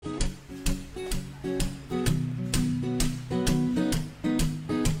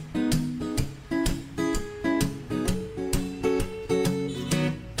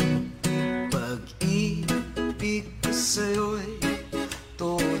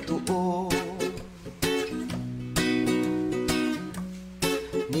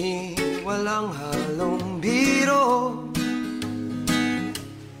walang halong biro,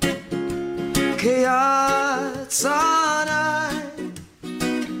 kaya't sana'y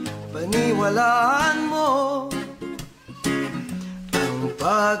paniwalaan mo ang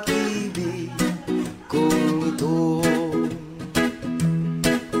pag-ibig kong ito.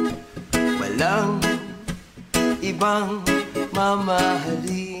 Walang ibang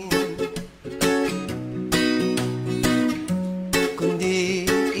mamahalin kundi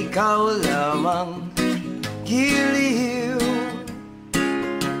ikaw lamang, giliw.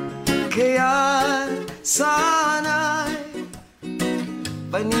 Kaya sana'y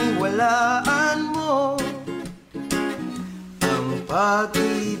paniwalaan mo ang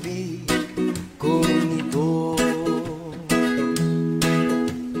pag-ibig kong ito.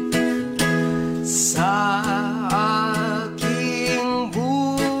 Sa aking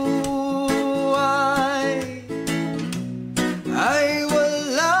buhay ay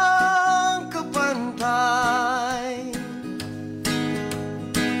walang kapantay,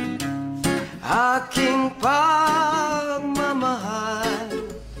 aking pagmamahal,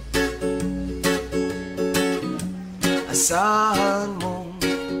 asahan mong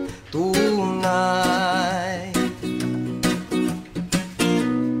tunay.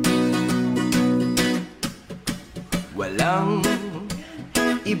 Walang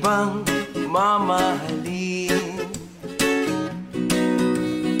ibang mamahalin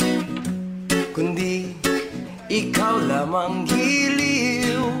kundi ikaw lamang,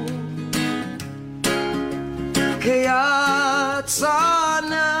 giliw. Kaya't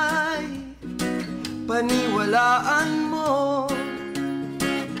sana'y paniwalaan mo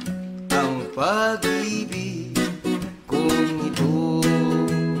ang pag-ibig kong ito.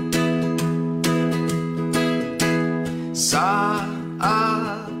 Sa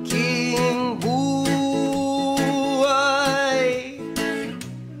aking buhay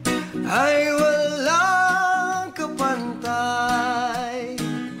ay walang kapantay,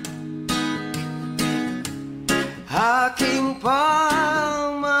 aking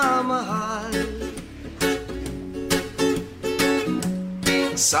pagmamahal,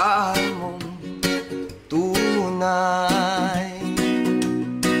 asahan mong tunay.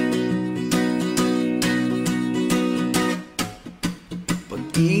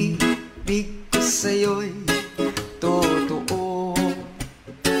 Pag-ibig ko sa'yo'y totoo,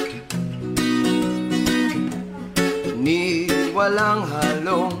 ni walang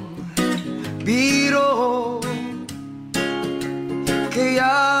halong biro.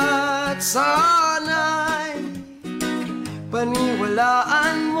 Kaya't sana'y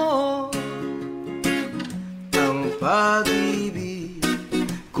paniwalaan mo ang pag-ibig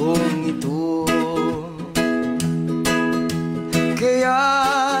kong ito.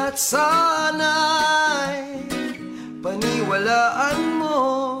 Kaya't sana'y paniwalaan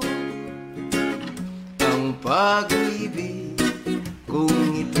mo ang pag-ibig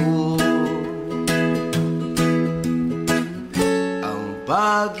kong ito. Ang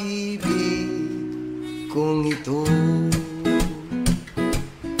pag-ibig kong ito.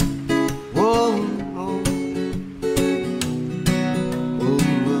 Whoa, oh. Oh, oh.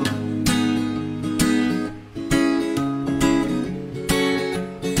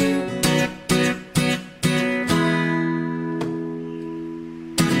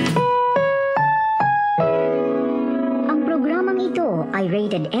 Ay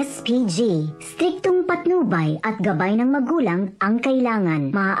rated SPG. Striktong patnubay at gabay ng magulang ang kailangan.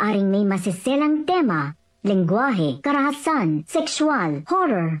 Maaaring may masiselang tema, lengguwahe, karahasan, sexual,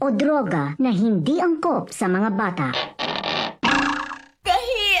 horror o droga na hindi angkop sa mga bata.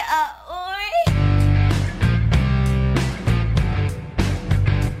 Kahiya, oy!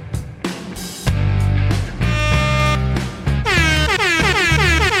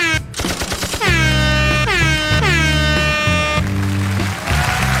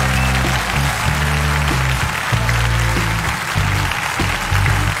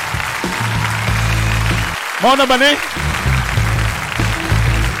 Mau na ba ni?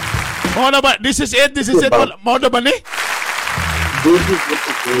 Mau na ba? This is it. Mau na ba ni? This is what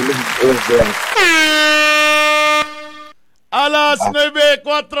the feeling is. Alas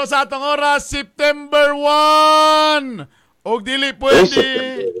 9:04 sa atong oras, September 1. Og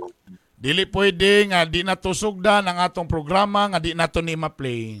dili pwede nga di nato sugdan ang atong programa nga di nato ni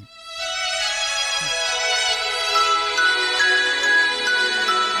ma-play.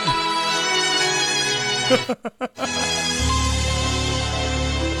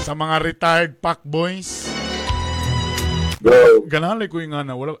 Sa mga retired pack boys. Ganali ko yung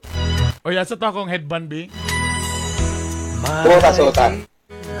nga wala. O yasa to akong headband, B. Puro kasuotan.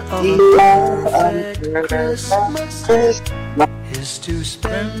 is to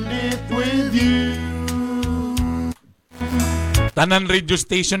spend Spend it with you. Tanan radio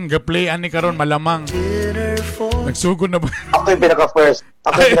station ga-play ani karon malamang. dinner for Nagsugod na ba? Ako yung pinaka-first.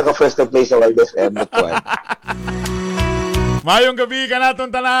 Ako yung pinaka-first to play sa Wild FM. Mayong gabi ka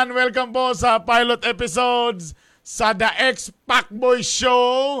naton tanan. Welcome po sa pilot episodes sa The X Pacboy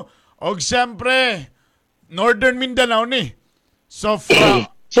Show. Og siyempre, Northern Mindanao ni. So from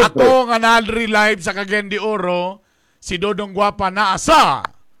Siyempre. ako nga nalri live sa Cagayan de Oro, si Dodong Guapa na asa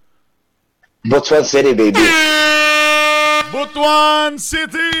Butuan City, baby. Butuan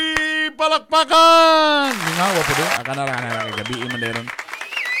City! Palakpakan! Ngawa po doon. Akana lang gabi man meron.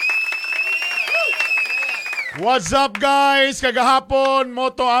 What's up guys? Kagahapon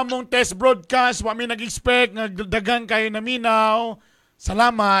moto among test broadcast. Wa mi nag-expect nga dagan kayo na minaw.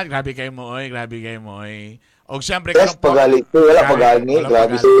 Salamat. Grabe kayo mo oy. Og syempre Yes, pagali. Wala pagali.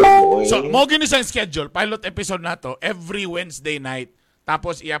 Grabe sa mo. So, mo gini sa schedule. Pilot episode na to every Wednesday night.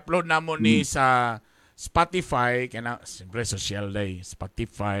 Tapos i-upload na mo ni sa Spotify, kaya siyempre social day,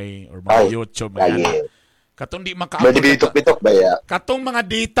 Spotify or mga YouTube. Katong di makaabot. Pwede bitok-bitok ba ya? Katong mga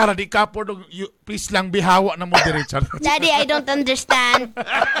data, di ka po, please lang bihawa na mo di Richard. Daddy, I don't understand.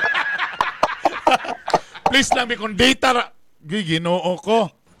 Please lang, kung data, ginoo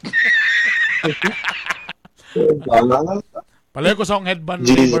ko. Palay ko sa akong headband.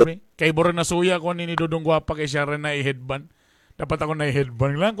 Kay Borong na suya ko ni Dodong Guapa kay siya rin na i-headband. Dapat ako na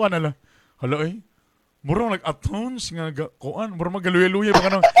i-headband lang. Kuha na lang. Hala eh. Murang nag-atones nga kuan. Murang magaluya-luya.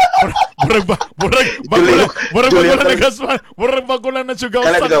 Murang bago lang na sugaw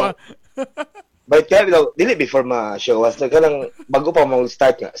sa. But kaya dili before ma-show us. Kanang bago pa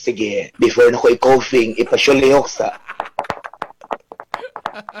mag-start nga. Sige, before na ko i-coughing, ipasyulihok sa.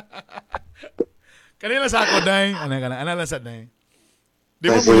 Kanila sa ako, day. Ano lang sa day. Di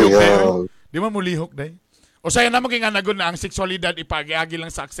mo mulihok, day. Di mo mulihok, day. O saya naman kaya nga nagun na ang seksualidad ipag-agi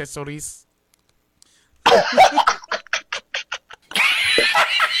lang sa accessories.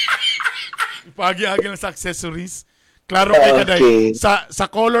 Ipag-agi lang sa accessories. Klaro kay ka, day. Sa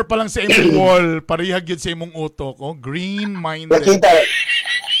color pa lang sa imong wall, parihag yun sa imong utok. Oh, green-minded. Nakita.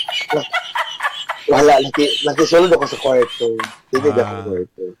 Wala, nakisulod ako sa kwarto. Hindi ako sa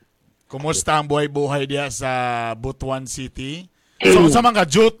kwarto. Kumusta ang buhay-buhay diya sa Butuan City? So, sa mga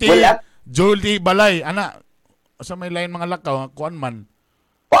duty balay, ana, sa may lain mga lakaw, kuan man?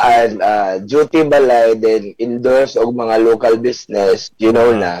 Duty balay, then indoors o mga local business, you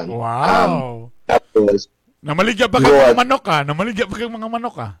know lang. Wow. Tapos, Namaligya pa kang mga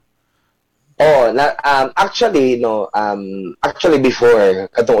manok ka? Oh, actually, before,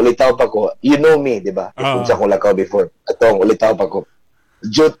 katong ulitaw pa ko, you know me, di ba? Kung sa kong lakaw before, katong ulitaw pa ko,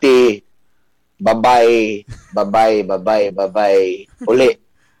 duty, babay, uli.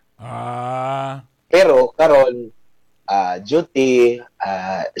 Pero, karon duty,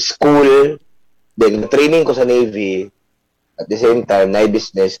 school, then training ko sa Navy, at the same time, na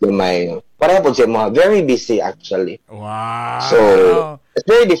business, pareha po siya mga, very busy actually. Wow. So, it's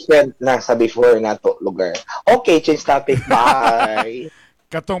very different na sa before na to lugar. Okay, change topic, bye!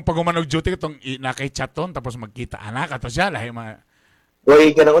 Katong pagumanog duty, katong nakay chaton, tapos magkita, anak, kato siya, lahi mga...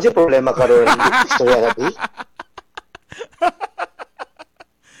 Uy, ka na kasi problema ka rin. Istorya natin.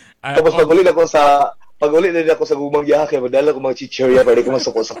 Tapos pag-uli na ako sa gumang yake, madala ko mga chichirya, pwede ko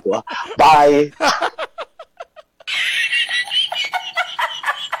masuko sa kuha. Bye!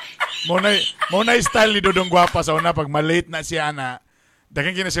 Muna style ni Dodong Guapa sa una, pag malate na siya na,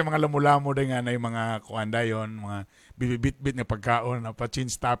 dagan kina siya mga lamulamo din nga na yung mga kuanda yon, mga bibibit-bit na pagkaon, na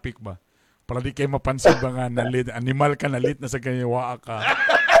pa-change topic ba? Para di kayo mapansin ba nga nalit, animal ka nalit na sa kanya waa ka.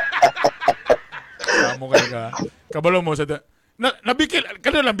 Kamo kayo ka. Kabalo mo sa... Nabikil,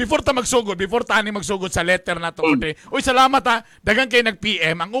 kano lang, before ta magsugod sa letter na to. Uy, salamat ha. Dagan kayo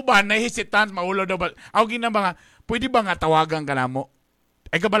nag-PM. Ang uban, nahihisitan, maulaw daw ba? Ako ginaba nga, pwede ba nga tawagan ka na mo?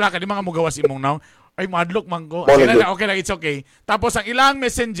 Ay, kabala ka, di mga mugawas imong now. Ay, madlock man ko. Okay lang, it's okay. Tapos, ang ilang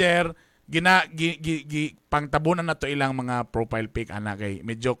messenger, pangtabunan na to ilang mga profile pic ana kay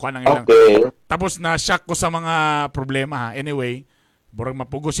medyo kuan ang ilang. Okay. Tapos na shock ko sa mga problema ha. Anyway, burang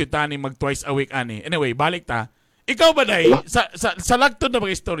mapugos si Tani mag twice a week ani. Anyway, balik ta. Ikaw ba day sa lagtod na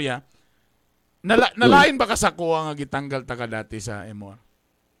mga istorya? Nalain ba ka sa kuha nga gitanggal ta ka dati sa MOR?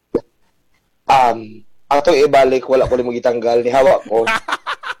 Ato ibalik wala ko nimo gitanggal ni hawa ko.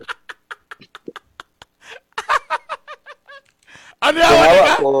 Ano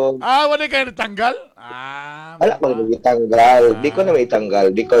ka? Wala kayo natanggal? Wala ko nimo gitanggal. Di ko na maitanggal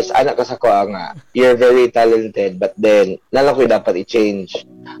because anak ka sa ko nga. You're very talented but then nalang ko dapat i-change.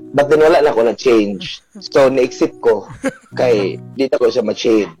 But then wala na ko na-change. So, na-exit ko kay di na ko siya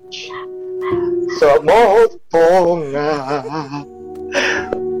ma-change. So mo po nga.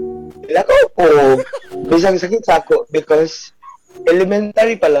 Wala ko po. Bisang sakit sa ako because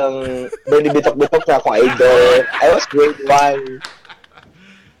elementary pa lang binibitok-bitok na akong idol. I was grade 1.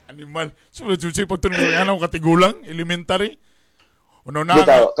 Animal. Sulit-sulit pag tunong ano katigulang, elementary. Uno na.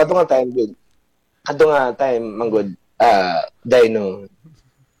 Bitaw, kato nga time, good. Kato nga time, manggod. Dino.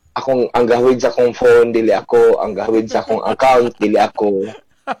 Akong ang gawid sa akong phone, dili ako. Ang gawid sa akong account, dili ako.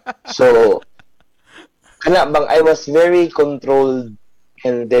 So, kana bang I was very controlled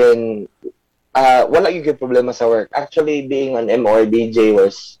and then wala yung problema sa work. Actually, being an MOR DJ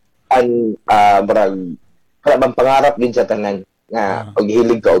was bang pangarap din sa tanan nga pag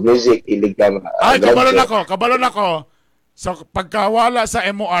hilig ka o music, hilig ka Ay, kabalon ako. So, pagkawala sa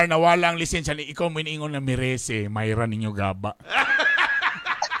MOR na wala ang lisensya ni ikaw mo iniingon na Mirese, Mayra ninyo gaba.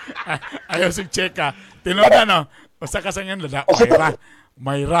 Ayaw sig check ka. Tinoda no. Basta ka sa ngayon lada,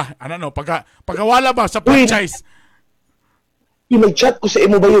 Mayra. Ano no, pagkawala ba sa franchise? Nag-chat ko sa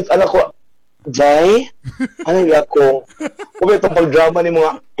imo bayot, anak ko, Jai, ano yung ako, kung itong pag-drama ni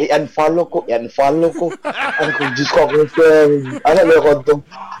mga, i-unfollow ko. Ano ko, Diyos ko, akong friend. Ano yung ako ito?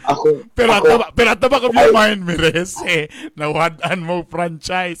 Pero at ba kung yung mind, Mirese, nawadaan mo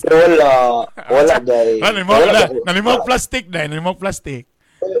franchise. Wala, Jai. Nalimang plastic,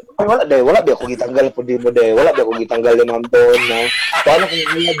 Day. Wala ba ako gitanggal po di mo, Day. Wala ba ako gitanggal ni Ma'am Don, na, paano kung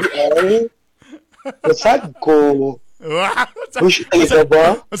hindi ay, nasad ko. Wow! Wish tayo ka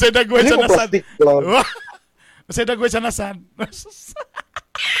ba? Masay dagway sa Hindi mo nasan. plastic lang. Masay dagway sa nasan.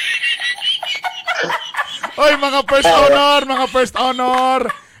 Oy, mga first honor.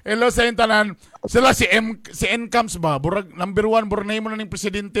 Hello sa intanan. Sila si Ncams ba? Burag number 1 burag mo na ning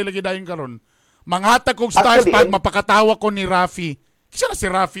presidente lagi dayon karon. Manghatag kog stars Actually, pag mapakatawa ko ni Rafi. Kisa na si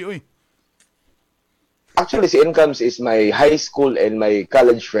Rafi oy. Actually, si Incomes is my high school and my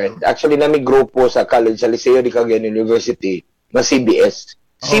college friend. Actually, nami grupo sa college sa Liceo de Cagayan University na CBS.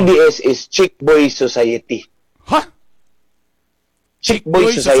 CBS is Chick Boy Society. Ha? Chick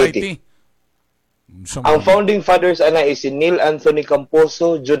Boy Society. Ang founding fathers ana is si Neil Anthony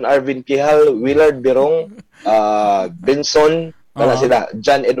Camposo, John Arvin Quijal, Willard Birong, Benson, sila,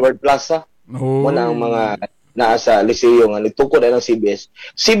 John Edward Plaza. Muna ang mga naa sa Liceo nga nagtukod ng CBS.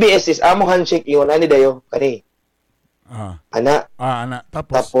 CBS is amo handshake ingon ani dayo kani. Ana. Ana.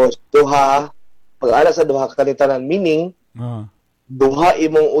 Tapos duha pag-ala sa duha kanitanan meaning duha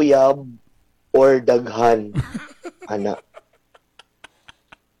imong uyab or daghan. Ana.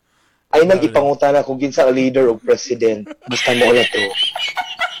 Ay nag-ipangutana kung kinsa ka leader o president. Basta mo na to.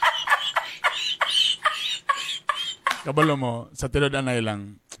 Kabalo mo, sa tilod anay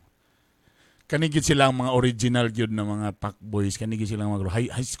lang, kanigit silang mga original gyud na mga pack boys, kanigit silang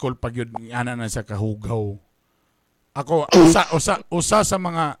mga high school pag gyud ana na sa kahugaw. Ako usa sa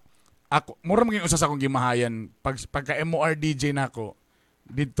mga ako mura maging usa sa akong gimahayan pagka MOR DJ nako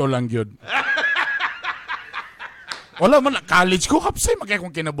dito lang gyud. Wala man college ko hapsay magay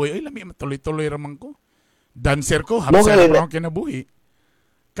kong kinabuhi. Ay lami tuloy-tuloy ramang ko. Dancer ko hapsay ra akong kinabuhi.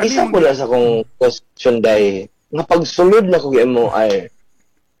 Isa ko lang sa akong question day nga pagsulod na ko MOR.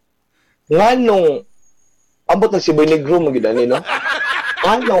 Nga nung ambot na si Boy Negro magida ni no?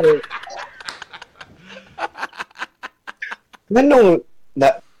 Nga nung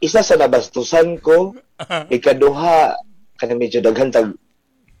isa sa nabastusan ko, ikaduha kana medyo daghan tag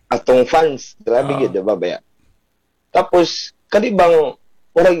atong fans, grabe gyud ba baya. Tapos kanibang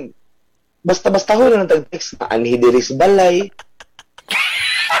urag basta-basta ho na tag text na anhi diri sa balay.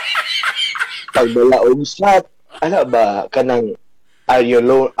 Pagbala og shot, ana ba kanang Are you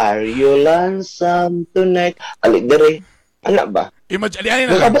lonesome tonight? Ali dere. Ana ba? Imagine ali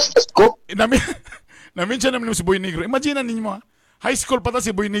na. Nakabastas ko. Namin siya namin si Boy Negro. Imagine ninyo high school pa ta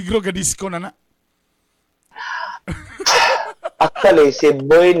si Boy Negro ga disco na. Actually, si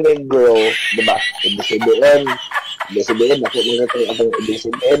Boy Negro, di ba? DCBN, ako muna ito abang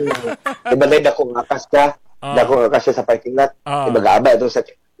DCBN. Di ba na akong akas ka? Akong akas sa parking lot. Di ba gaaba itong sa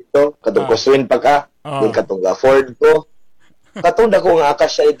ito? Katong kuswin pa ka. Di katong afford ko. Katong dako nga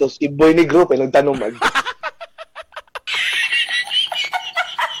akas siya ito, si Boy Negro, pa nagtanong mag.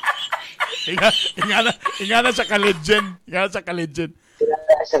 Ingana sa ka-legend. Ingana sa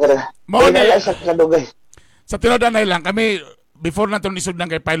kadugay. Sa tinodan na lang, kami, before na itong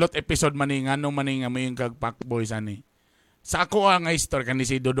isugdan kay pilot episode maning, ano maning mo yung kag-pack boys, ani. Sa ako nga story, kani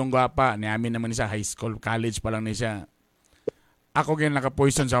si Dodong Guapa, ni amin naman sa high school, college pa lang ni siya. Ako ganyan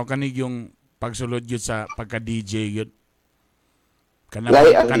naka-poison sa ako, kanig yung pagsulod yun sa pagka-DJ yun.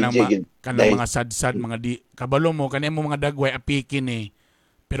 Kanang mga sad-sad, mga kabalo mo, kanang mo mga dagway apikin eh.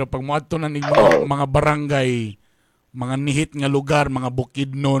 Pero pag mo ato na mga barangay, mga nihit nga lugar, mga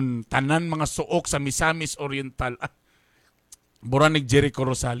Bukidnon, tanan mga suok sa Misamis Oriental. Buranig Jericho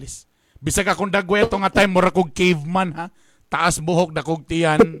Rosales. Bisag akong dagweto nga time, mura kog caveman ha. Taas buhok na kog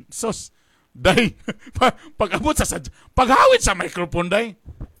tiyan. Sos, day, pag-abot sa paghawit sa microphone, day.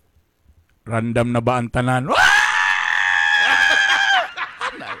 Random na ba ang tanan?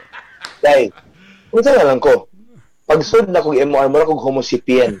 Day, unsa na lang ko. Pagsud na kog MR, mura kog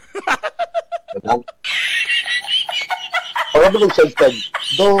homosapien. Pag-abot kog sa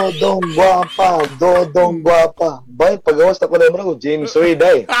dodong guwapa. Bay, pag-awas na ko na mura kog James Reid,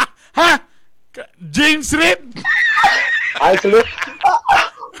 day. Ha? James Reid? Ay, salut.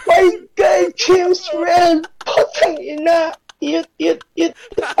 My God, James Reid. Patang ina. Yut.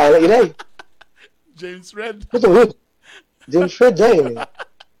 Ay, inay. James Reid. Ito. James Reid, day.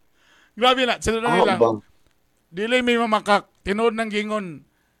 Grabe na, sa Ah, lang. bang. Dili may mamakak, tinood ng gingon.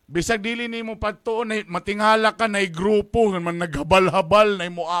 Bisag dili ni mo patuon, matingala ka, na grupo, man naghabal-habal,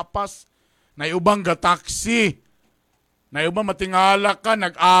 na muapas, na ubang ga-taxi. Na ubang matingala ka,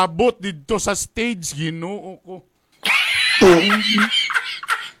 nag-abot dito sa stage, Ginoo ko.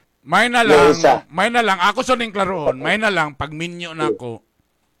 May na lang, ako so ning klaroon, may na lang, pag minyo na ako,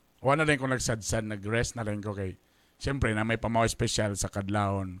 wala na rin ko nagsadsan, nag-rest na rin ko kay, siyempre na may pamaw special sa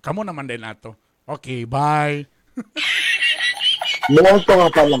kadlawon. Kamu naman din ato. Okay, bye. Noong ko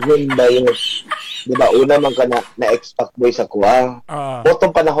nga panahon ba yun, di ba, una man ka na ex-pack boy sa kuha. Botong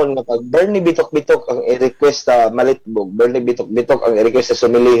panahon nga pag Bernie Bitok-Bitok ang i-request sa Malitbog, Bernie Bitok-Bitok ang i-request sa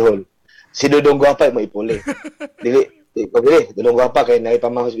Sumilihon, si Dudong Guapa mo ipuli. Dili, Dudong Guapa kay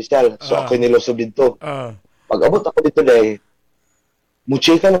naipamahos special. So ako nilusob dito. Pag abot ako dito dahil,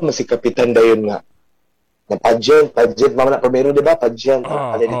 muchika naman si Kapitan dayon nga. Na pageant, mama na primero, di ba? Pageant.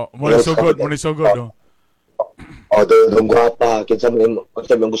 Muna sugod. Dudong Guapa, kinsa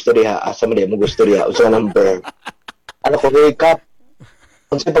mo gusto diha, asa mo diha mo gusto diha, usa number. Ano ko kay Kap?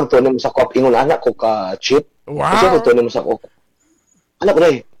 Unsa pagtuon mo sa Kap ingon anak ko ka chip? Wow. Unsa pagtuon mo sa ko? Anak ko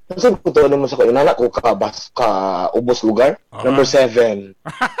dai. Unsa pagtuon mo sa ko anak ko ka bas ka ubos lugar? Number 7.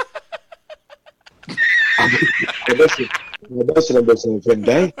 Abay si number 7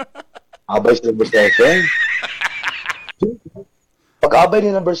 dai. Abay si number 7. Pag-abay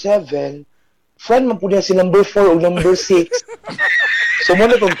ni number 7, friend man po niya si number 4 o number 6. So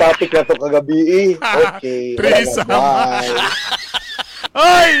muna itong topic na ito kagabi. Okay. Bye.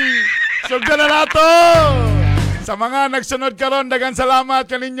 Ay! Sugda na nato! Sa mga nagsunod karon, dagan salamat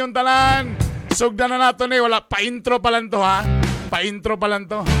kaninyong tanan. Sugda na nato ni, wala, pa-intro pa lang to ha. Pa-intro pa lang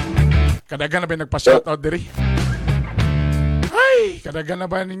to. Kadagan na ba nagpa-shoutout diri? Ay! Kadagan na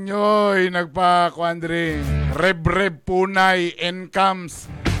ba ninyo nagpa-kuan diri? Reb Punay, Encams,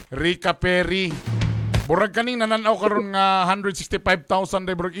 Rica Perry. Burag kaning nananaw karon nga 165,000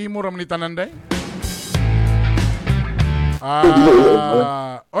 day burag imo ra man ni tanan day.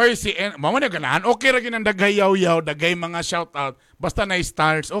 Oy si mamo na ganahan. Okay ra gid ang daghay yaw-yaw, daghay mga shout out. Basta na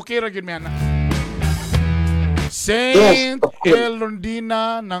stars. Okay ra gid mi ana. Saint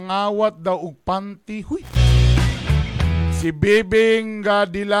Elondina nangawat daw og panty. Huy. Si Bibing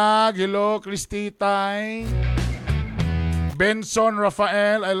Gadila, Gilo Cristitay. Benson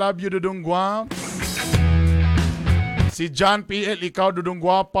Rafael, I love you Dudong Guap. Si John P.L. Ikaw Dudong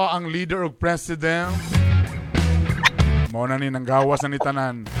Guapa, ang leader of president. Muna ni nang gawas na ni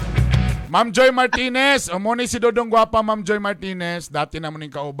tanan. Ma'am Joy Martinez, muna si Dudong Guapa, Ma'am Joy Martinez. Dati naman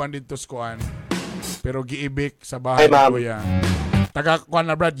yung kauban dito sa kuan. Pero giibik sa bahay ni Kuya. Taga kuan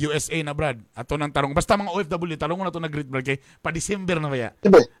na Brad, USA na Brad. Ato nang tarong. Basta mga OFW, tarong na to na greet Brad kay pa December na ba ya?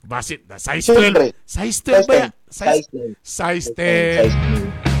 Basit, size 12. Size 12 ba ya? Size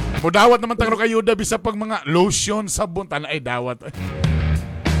 10. Mudawat naman tagro kayo da bisa pag mga lotion, sabon, tanay dawat.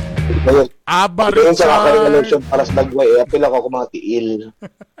 Aba Richard. Sa akin lotion para sa dagway. Apil ako mga tiil.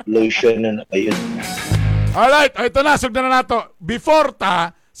 Lotion na ayun. Alright, ito na. Sugdan na nato. Before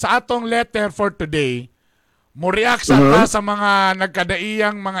ta, sa atong letter for today, mo react sa mga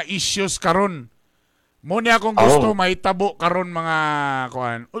nagkadaiyang mga issues karon. Mo niya akong gusto mahitabo karon mga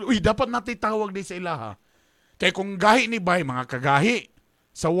kuan. Uy, dapat natin tawag din sa ilaha. Kay kung gahi ni bay, mga kagahi.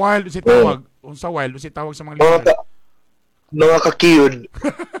 Sa wild, si tawag. Sa wild, si tawag sa mga legal. Mga kakiyod.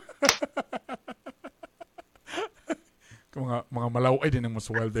 mga malaway din ang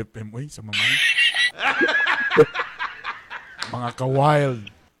sa Wild FM. Uy, sa mamay. Mga ka-wild.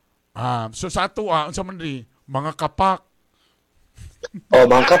 So sa ato, sa manri, mga kapak.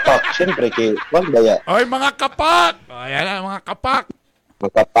 Mga kapak. Siyempre, kay Wandaya. Ay, mga kapak! Ayan na, mga kapak.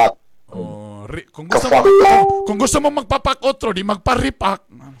 Mga kapak. Kung gusto mo magpapak otro, di magparipak.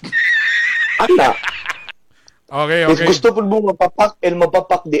 Ana. Okay. If gusto po mo mapapak,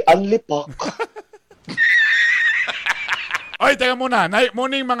 mapapak di unlipak. Oy, teka muna.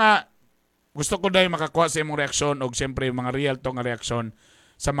 Muning mga gusto ko dahil makakuha sa imong reaksyon o siyempre mga real to nga reaksyon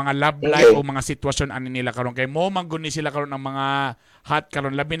sa mga love life o mga sitwasyon ani nila karon kay mo mangguni sila karon ng mga hot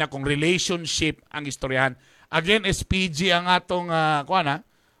karon labi na kung relationship ang istoryahan. Again, SPG ang atong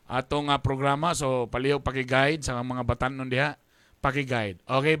atong programa, so paliw paki-guide sa mga batanon diha, paki-guide.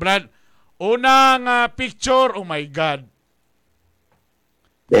 Okay, Brad. Unang picture, oh my God.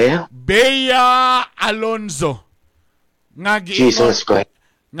 Yeah. Bea Alonzo. Jesus Christ.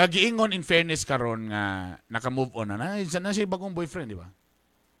 Nga giingon in fairness karon nga naka-move on na siya bagong boyfriend, di ba?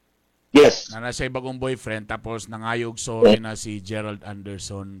 Yes. Na siya bagong boyfriend tapos nangayog sorry na si Gerald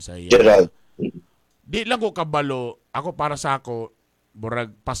Anderson sa iya. Gerald. Di lang ko kabalo, ako para sa ako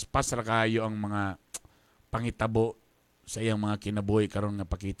burag paspas ra kayo ang mga pangitabo sa iyang mga kinabuhi karon nga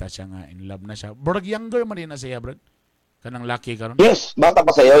pakita siya nga in love na siya. Burag younger man din na siya, Brad. Kanang laki karon. Yes, bata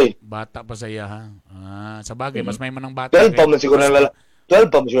pa sa'yo eh. Bata pa siya ha. Sa bagay mas may manang bata. 12 pa man siguro na lalaki. 12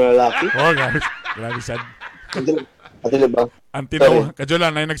 pa man siguro na lalaki. Oh, grabe sad. Ate ba? Ang tinawag,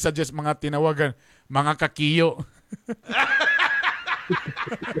 kajulan na nag-suggest mga tinawagan, mga kakiyo.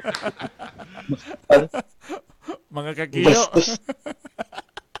 Mga kakiyo.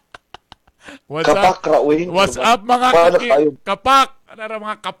 What's Kapak up? rawi. What's up mga kakiyo? Kapak. Ano ra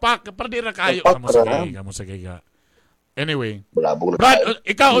mga kapak? Kapag di ra kayo. Kamu sa ka. Anyway. Bulabog na Brad,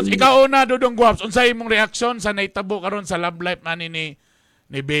 tayo. ikaw na Dudong Guaps. Unsay imong reaksyon sa naitabo karon sa love life na ni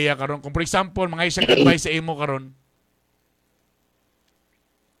Bea karon? Kung for example, mga isang advice sa imo karon.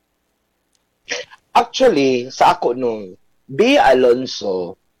 Actually, sa ako nung, Bea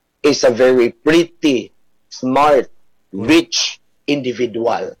Alonzo is a very pretty, smart, rich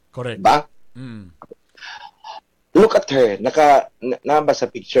individual. Correct. Ba? Mm. Look at her. Naba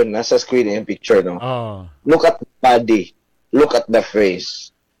sa picture, nasa screen yung picture, no? Oh. Look at the body. Look at the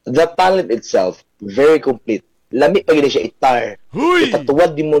face. The talent itself, very complete. Lami pa gini siya itar. Huy!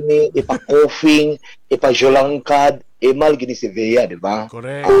 Ipatuwad di mo ni, ipa-coughing, ipa-julangkad, imal gini si Bea, di ba?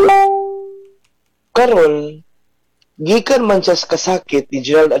 Correct. Karon, gikan man siya sa kasakit ni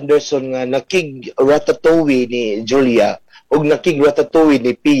Gerald Anderson nga nakig-ratatouille ni Julia o nakig-ratatouille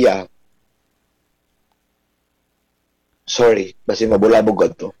ni Pia. Sorry, basi mabulabog ko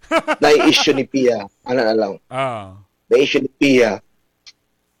to. Na-issue ni Pia. Ano na lang. Na-issue ni Pia.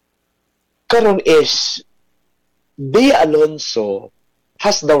 Karon is, Bea Alonzo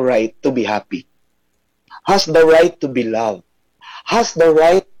has the right to be happy. Has the right to be loved. Has the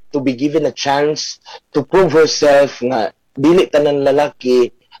right to be given a chance to prove herself nga dili tanan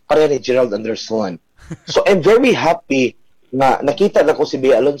lalaki para ni Gerald Anderson. So I'm very happy na nakita na ko si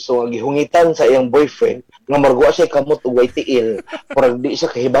Bea Alonzo ang gihungitan sa iyang boyfriend nga marguwa siya kamot ug way tiil para di siya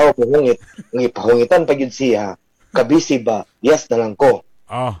kahibaw og hungit nga ipahungitan pa gyud siya kabisi ba yes na lang ko.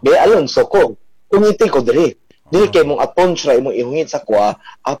 Bea Alonzo ko ungiti ko diri kay mong aton siya imong ihungit sa kwa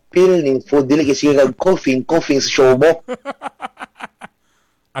appeal ning food dili kay siya coughing sa show mo.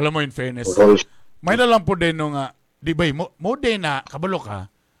 Alam mo, in fairness, may na lang po din nung, di ba, mo din na, kabalo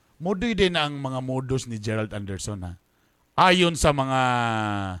ka, mo din na ang mga modus ni Gerald Anderson, ha? Ayon sa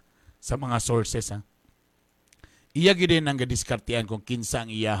mga sources, ha? Iyagi din ang gadiskartian kung kinsa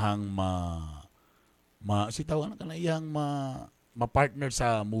ang iyahang sitawa na ka na iyahang ma-partner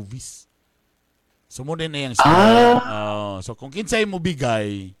sa movies. So, mo din na yung so, kung kinsa yung mo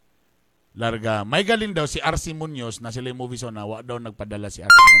bigay, larga. May galing daw si RC Munoz na sila yung movie so na daw nagpadala si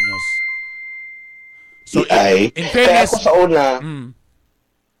RC Munoz. So, in fairness, kaya ako sa una,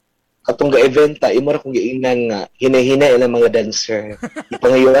 katong ga-eventa, imo ra kong giingnan nga, hinay-hinay ilang mga dancer.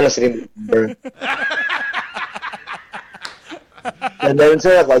 Ipangayuan na sa remember. Na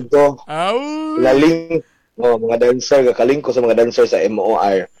dancer ako ito. Laling, mga dancer, kakaling ko sa mga dancer sa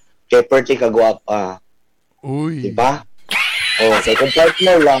MOR. Kaya perti kagwapa. Uy. Diba? Kaya kung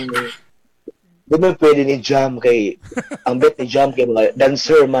partner lang, di mo pwede ni Jam kay ang bet ni Jam kay mga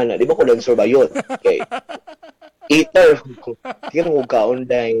dancer man. Di ba ko dancer ba yun? Okay. Eater. Tingnan mo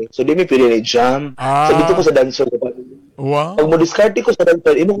kaunday. So di mo pwede ni Jam. So dito ko sa dancer ko pa. Wow. Pag mo discard ko sa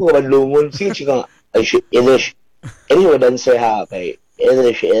dancer, imo ko madlungon. Sige, chika. Ay, shit. English. Anyway, dancer ha. Okay.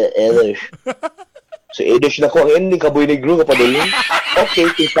 English. So, English na ko. Ang ending, kaboy negro ka pa doon. Okay,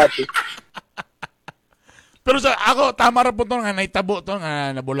 tingpati. Pero sa ako, tama rin po ito nga, naitabo ito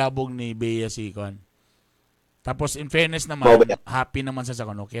nga nabulabog ni Bea si Kon. Tapos, in fairness naman, happy naman sa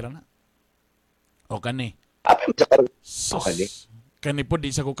kon. Okay na. O kani. Happy sa karon. Okay. Kani po, di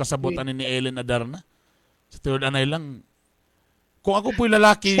sa ko kasabutan ni Ellen Adarna. Sa tulad anay lang, kung ako po'y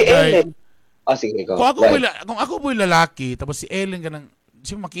lalaki, si Ellen. Sige, ikaw. Kung ako po'y lalaki, tapos si Ellen ganang,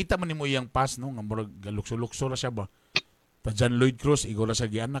 siya makita man ni mo iyang pass, no? Nga, lukso-lukso na siya ba? Ta John Lloyd Cruz, igor na siya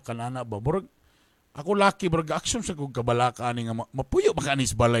gianak, kanana ba? Murag, Ako lucky bro, action sa kong kabalaka ani nga mapuyo ba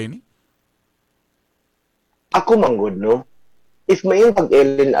kanis balay ni? Ako manggod, no? If may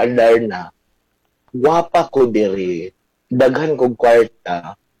pag-Ellen Adarna, wapa ko diri, daghan kong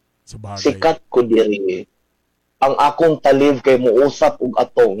kwarta, Sa bagay. sikat ko diri, ang akong talib kay muusap og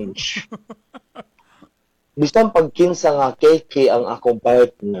atong. Bisan pag kinsa nga keke ang akong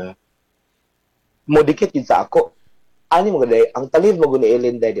partner, mo dikit yun sa ako. Ani mo gaday, ang talib mo ni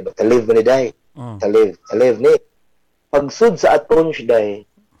Ellen day, di ba? Talib mo ni day. Talib ni. Pagsud sa atong siya day,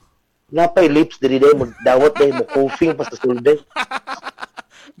 napay lips diri day, magdawat day, mo coughing pa sa sulday.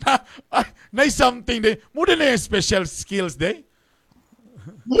 Na something day. Muna na yung special skills day.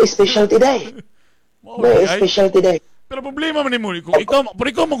 May specialty day. May specialty day. Pero problema man ni mo, kung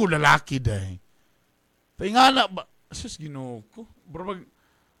ikaw magulalaki day. Tayo nga na ba? Sus, ginoo ko. Bro,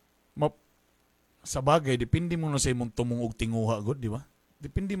 sa bagay, depende mo na sa imong tumungog tinguha, God, di ba?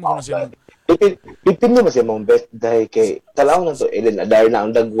 Depende mo na sa imong... Depende mo sa imong best day kay talaw na to, Ellen Adarna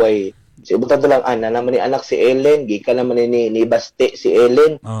ang dagway. Si ibutan to lang, naman ni anak si Ellen, gika naman ni Baste si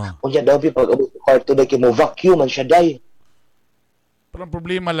Ellen. Kunya daw, pag abot ko kwarto day, kay mo vacuum man siya day. Pero ang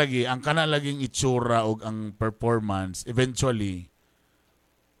problema lagi, ang kana laging itsura o ang performance, eventually,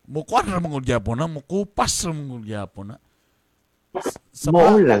 mukuan na mong gyapon na, mukupas na mong gyapon na.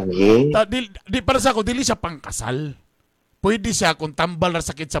 Mo lagi. Di para sa ako, dili siya pangkasal. Pwede siya, kung tambal na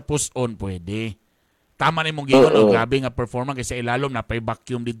sakit sa puson, pwede. Tama na mong gingon, grabe nga performance kasi ilalom na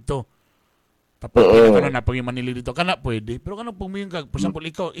vacuum dito. Tapos na pag manili dito, kana pwede. Pero kanang pumiyong ka, for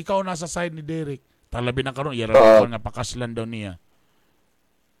example, ikaw nasa side ni Derek, talabi na karon yara nga pakaslan daw niya.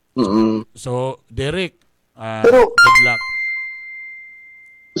 So, Derek, pero, good luck.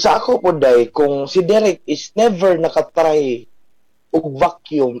 Sa ako po, day, kung si Derek is never nakatry og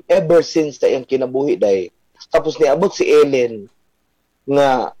vacuum ever since na yung kinabuhi, day. Tapos niabot si Ellen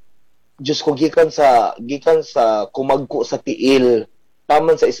nga, Diyos ko, gikan sa kumagko sa tiil,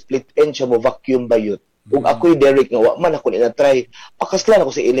 taman sa split end siya mo vacuum bayot. Kung ako'y Derek nga, wa man ako na-try, pakaslan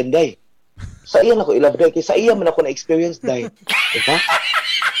ako si Ellen, day. Sa iya na ako ilab, day. Sa iya man ako na-experience, day. Diba?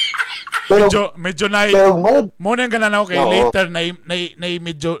 Pero, medyo na muna yung ganan ako kay later na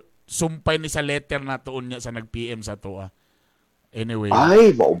medyo sumpay ni sa letter na tuon niya sa nag-PM sa tuwa. Anyway.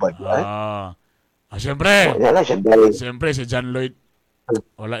 Ay, maubad ba? Siyempre. Siyempre si John Lloyd.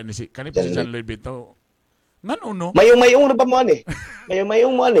 Wala ni si John Lloyd bitaw. Ngano no? Mayong na pa mo ani.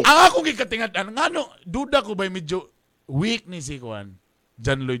 Mayong mo ani. Ang ako gikatingad ngano duda ko ba medyo weak ni si Juan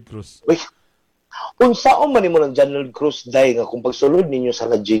John Lloyd Cruz. Uy. Unsaon man nimo ng John Lloyd Cruz day nga kung pagsulod ninyo sa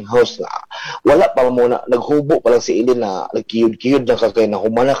lodging house nga wala pa mo na naghubo pa lang si Ellen na nagkiyod-kiyod na kakay na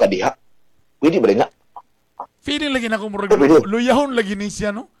humana ka diha. Pwede ba rin na? Feeling lagi na ko murag luyahon lagi ni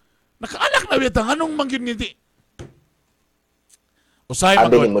siya no. Nakaanak na bita anong mangyud niti.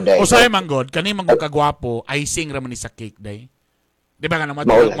 Usay manggod kani manggod kagwapo icing ra man ni sa cake day. Di ba kanang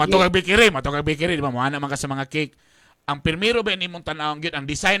matog bakery di ba mo ana man ka sa mga cake. Ang primero ba nimong tan-awon gyud ang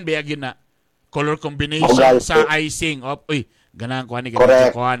design ba gyud na color combination sa icing. Uy, ganang kuha ni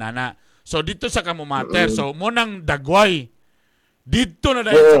ana. So, dito sa kamo matter. So, munang dagway. Dito na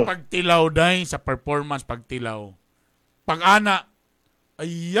dahil sa pagtilaw dahil sa performance pagtilaw. Pag-ana,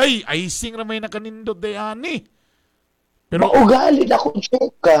 icing ramay na kanindot dahil ani. Pero, maugali na kung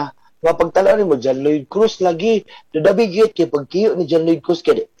ka. Nga pagtalaw ni mo, John Lloyd Cruz lagi. Dadabigit kay pagkiyo ni John Lloyd Cruz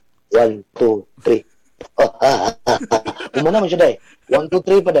kaya 1, 2, 3. Umana mo siya dahil. 1, 2,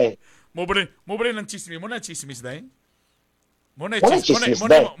 3 pa dahil. Mo ba rin ng chismis? Mo na chismis dahil? Mo na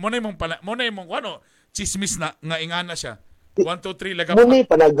mong chismis na nga ingana siya. 1, 2, 3 lagap. Mo na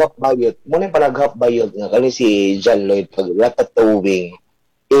panaghap bayot nga kani si John Lloyd pag ratatouwing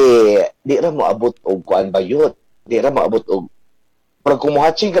di ra mo abot og kuan bayot. Di ra mo abot og pag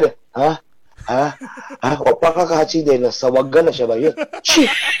kumuhatching ka ha? O pa ka kahatching din na sawagan na siya bayot. Shit!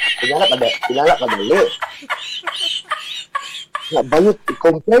 Kilala ka dali. Nga bayot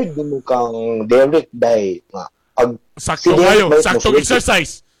compared din mo kang Derek day nga pag sakto kayo, sakto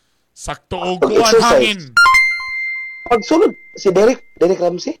exercise. Sakto og kuan hangin. Pagsulod si Derek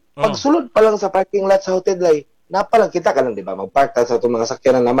Ramsey, pagsulod pa lang sa parking lot sa hotel day, napalang kita ka lang di ba magpark ta sa itong mga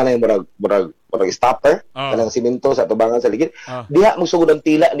sakyanan naman ay murag stopper, kanang simento sa tubangan sa ligid. Diha magsugod ang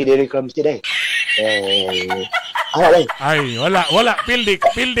tila ni Derek Ramsey day. Ay, wala pildi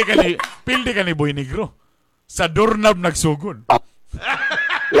ka ni Boy Negro. Sa doorknob nagsugod.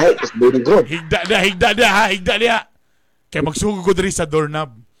 Lahat is Boy Negro. Higda dia. Kaya magsugod ko diri sa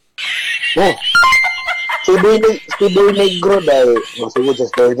doorknob. Si Boy Negro dahil magsugod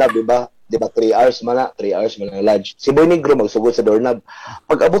sa doorknob, di ba? Di ba 3 hours man ang lodge. Si Boy Negro magsugod sa doorknob.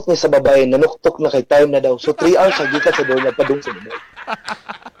 Pag abot niya sa babae, nanuktok na kay time na daw. So 3 hours sa gikan sa doorknob pa dun sa babae.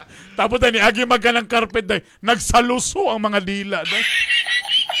 Tapos ni agi magka ng carpet day, nagsaluso ang mga dila day.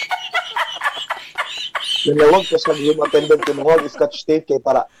 Nalawag ko sa yung attendant ko mo scotch tape kay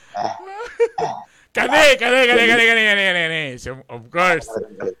para Kani. So, of course,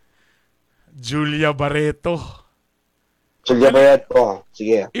 Julia Barreto. Julia Barreto.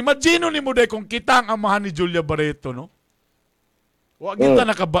 Sige. Imagine ni mo day kung kita ang amahan ni Julia Barreto, no? Wa kita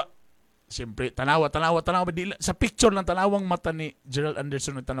nakaba. Siyempre, tanawa. Sa picture lang, tanawang mata ni Gerald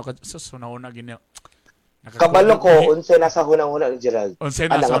Anderson. Tanaw ka, sunauna gini. Kabalo ko, unsay nasa hunang-huna ni Gerald.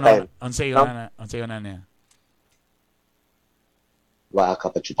 Unsay nasa hunang. Unsay yun na niya. Wa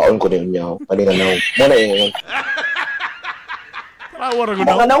ka pachupaon ko niyo. Paningan na. Muna yun. Tanawa ra Mga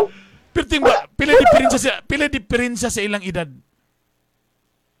gud. naw? Pirting ba, pila diferensya sa ilang edad.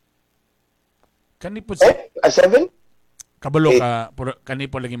 Kani po sa 7? kabalo ka kani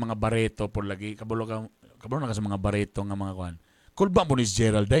po lagi mga Barreto po lagi kabalo na ka sa mga Barreto nga mga kuan. Kulba mo ni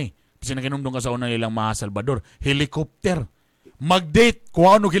Gerald day. Kasi naginumdong ka sa unang ilang mga Salvador, helicopter. Mag-date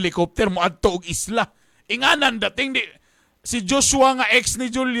kuha no helicopter mo adto og isla. Inganan dating di si Joshua nga ex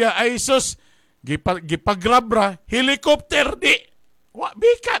ni Julia ay sus gipagrabra helicopter di. Wa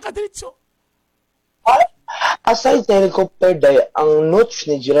bika ka diretso. Aside sa helicopter day, ang notes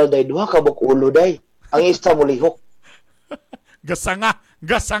ni Gerald day duha ka buk ulo day. Ang isa mo lihok.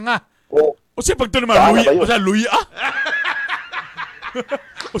 Gasanga. O O siya pagto naman Paano ba yun? luya.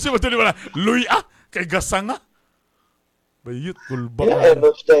 O siya pagto naman luya kay gasanga. Bayut kulba. yeah,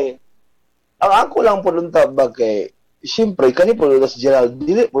 notes day. Ang ako lang po nung tabag kay siyempre, kani po na si Gerald,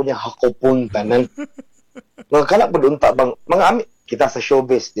 dili po niya hakopon tanan. Mga kana po doon tabang, mga ami, kita sa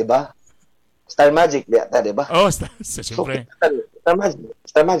showbiz, di ba? Star Magic, di ata, di ba? Oh, siyempre.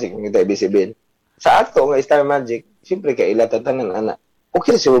 Star Magic, ang kita ibig sa ato nga Star Magic, siyempre kay ilatan tanan ana.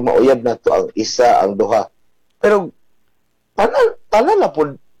 Okay siya mauyab na to ang isa, ang duha. Pero tanan na po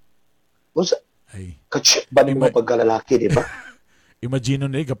unsa Ay. kachip ba ni mo pagkalalaki, di ba? Imagine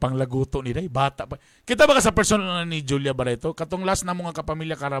ni gapang laguto ni day bata pa. Kita ba ka sa personal ni Julia Barreto? Katong last na mga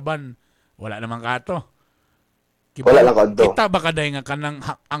kapamilya Karaban, wala naman kato. Wala lang kanto. Kita ba ka day nga kanang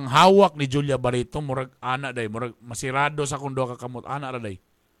ang hawak ni Julia Barreto murag ana day, murag masirado sa kundo ka kamot ana ra day.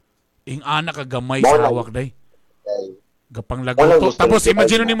 Ing ana ka gamay sa hawak day. Gapang Wala laguto. gusto Tapos ni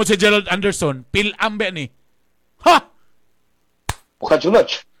imagine Julia. ni mo si Gerald Anderson, pilambe ni. Ha!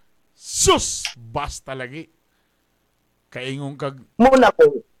 Ukachunach. Sus! Basta lagi. Kaingong kag Muna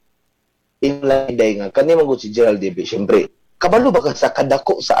ko inlay nga kani man gud si Gerald DB syempre kabalo ba ka sa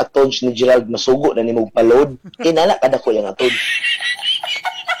kadako sa atons ni Gerald masugo na nimo palod inala kadako yang aton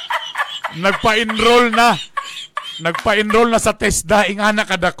nagpa-enroll na sa TESDA ingana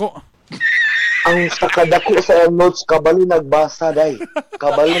kadako. ang sa kadako sa iyang notes kabalo nagbasa day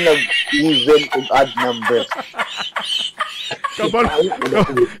kabalo nag even og odd numbers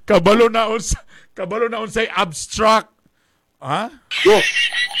kabalo na unsay abstract. Ha? yes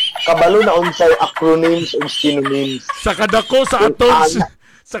kabalo na unsay acronyms ug synonyms Sa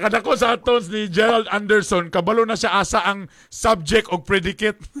kadako sa atons ni Gerald Anderson, kabalo na siya asa ang subject o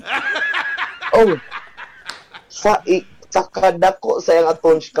predicate. oh sa kadako sa iyang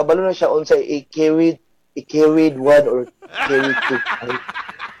atons kabalo na siya unsay i-carried one or carried two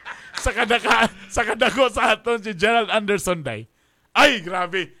sa kadako sa atons ni Gerald Anderson day. Ay,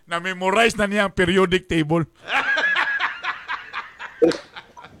 grabe, na-memorize na niya ang periodic table.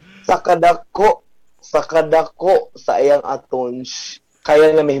 sa kadako sa iyang atons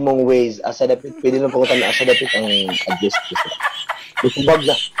kaya na may himong ways asa dapit pwede lang pagutan asa dapit ang adjust ko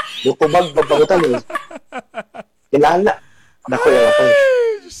dutubag pa pagutan kinala nako yung atons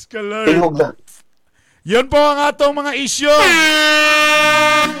Diyos ka, Lord. tingog na Yun po ang atong mga issue.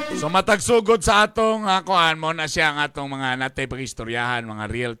 So matagsugod sa atong kuan mo na siya ang atong mga natay pagistoryahan, mga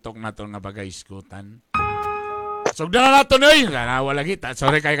real talk naton nga bagay iskutan. Sugdan na nato noy. Wala lagi.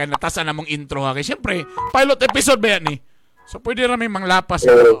 Sorry kay natasan namong intro ha. Kay syempre, pilot episode ba yan ni? So pwede ra may manglapas.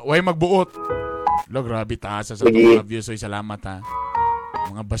 Way magbuot. Lo, grabe taas sa mga views. So, salamat ha.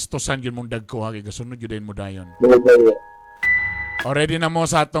 Mga bastosan yun mong dagko ha. Kaya kasunod yun din mo dayon. Already na mo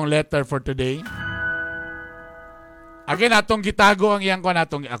sa atong letter for today. Again, atong gitago ang iyang ko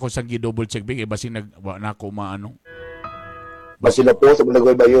natong ako sang gi-double check big basi nag na ko maano. basi na po sa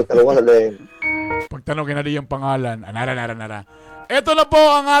bulagway bayo talawa sa lain Pagtanong kay na di yung pangalan. Nara. Ito na po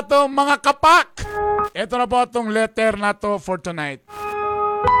ang atong mga kapak. Ito na po atong letter nato for tonight.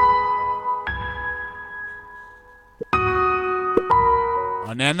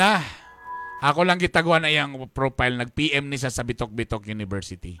 Ano na? Ako lang gitaguan na iyang profile. Nag-PM ni sa Bitok-Bitok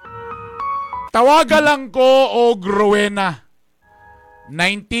University. Tawaga lang ko og Rowena.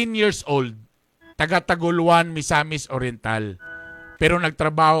 19 years old. Taga Taguluan, Misamis Oriental. pero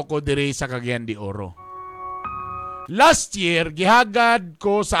nagtrabaho ko diri sa Cagayan de Oro. Last year, gihagad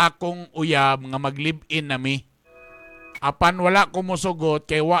ko sa akong uyab nga mag-live-in nami. Apan wala ko mosugot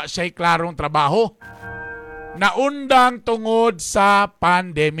kay wa siya'y klarong trabaho. Naundang tungod sa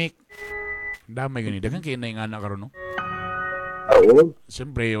pandemic. Damay gani, daghang kay na yung anak karon, no? Oo.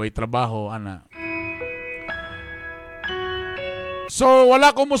 Siyempre, way trabaho, ana. So,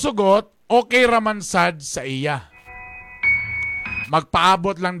 wala ko mosugot, okay raman sad sa iya.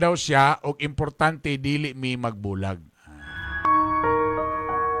 Magpaabot lang daw siya og importante dili mi magbulag.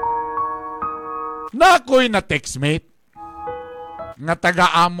 Nakoy na textmate nga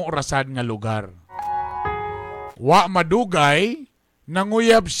taga-amo rasad nga lugar. Wa madugay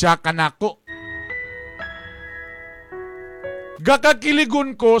nanguyab siya kanako.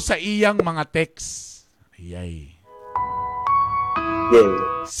 Gakakiligon ko sa iyang mga text. Ayay. Yeah.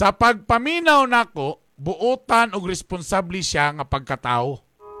 Sa pagpaminaw nako, buotan og responsable siya nga pagkatao.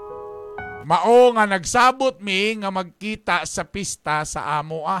 Mao nga nagsabot mi nga magkita sa pista sa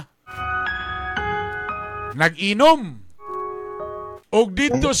amo Nag-inom. Og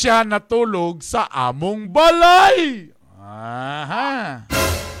dito siya natulog sa among balay. Aha.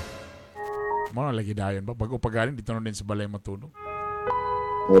 Mo na lagi dayon ba pag upagaling dito na din sa balay matulog.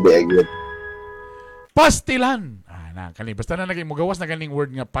 Maybe I good. Pastilan. Kani basta na naging mugawas na ganing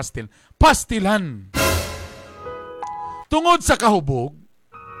word nga pastil. Pastilan. Tungod sa kahubog,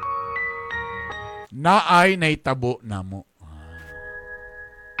 naay naitabo namo.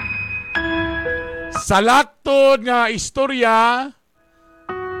 Sa laktod nga istorya,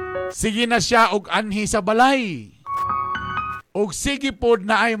 sige na siya og anhi sa balay. Og sige pod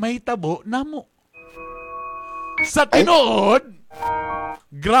na ay mahitabo namo. Sa tinuod,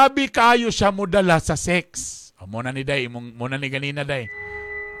 grabe kayo siya modala sa sex. Muna ni Day, muna ni ganina Day.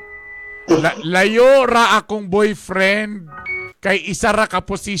 Layo ra akong boyfriend kay isa ra ka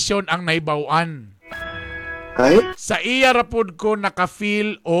posisyon ang naibawan. Ay? Sa iya ra pod ko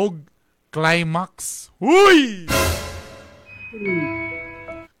naka-feel og climax. Huy!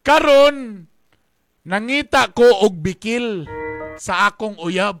 Karon nangita ko og bikil sa akong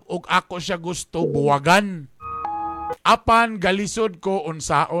uyab og ako siya gusto buwagan. Apan galisod ko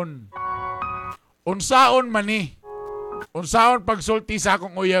unsaon. Unsaon man ni? Unsaon pagsulti sa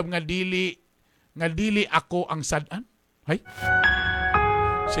akong uyab nga dili ako ang sadan? Hay?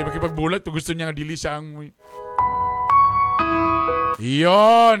 Siya makipagbulat to gusto niya nga dili siya ang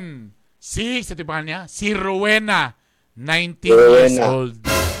Iyon. Sa tipangan niya, si Rowena, 19 years old.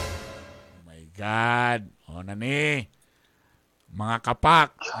 Oh my God. O na ni. Mga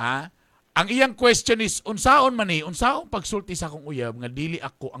kapak, ha? Ang iyang question is, unsaon man ni, unsaon pagsulti sa akong uyab nga dili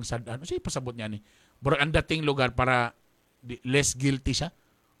ako ang sadan. Siya pasabot niya ni. Bro, ang dating lugar para less guilty siya?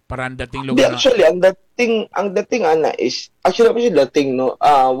 Para ang dating lugar Actually, ang dating ana is, actually dating, no?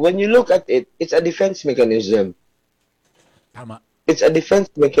 When you look at it, it's a defense mechanism. Tama. It's a defense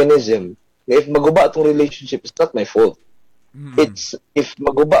mechanism. If maguba atong relationship, it's not my fault. It's, if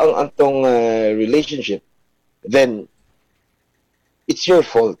maguba ang atong relationship, then it's your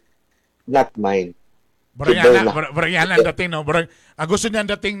fault, not mine. Barang ang dating, no? Ang gusto niya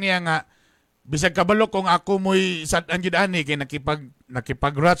ang dating niya nga, bisag kabalo kung ako mo'y sadan gid ani kay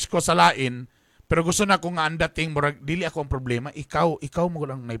nakipag-ratch ko sa lain, pero gusto na ko nga ang dating, dili ako ang problema, ikaw mo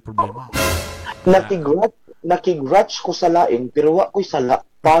lang may problema. Nakigratch ko sa lain, pero wa ko'y sala.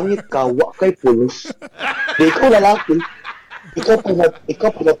 Pangit ka, wa kay pulos. Di ikaw lalaki.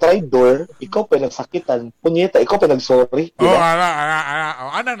 Ikaw pa na-traitor, ikaw pa nagsakitan, punyeta, ikaw pa nag-sorry.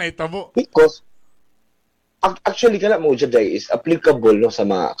 Anang naitabo? Because, actually, kana mo dyan is applicable no, sa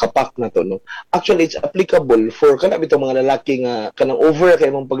mga kapak na to. No? Actually, it's applicable for kana itong mga lalaki nga kanang over kay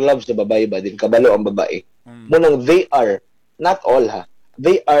mong pag-love sa babae ba, din kabalo ang babae. Munang they are, not all ha,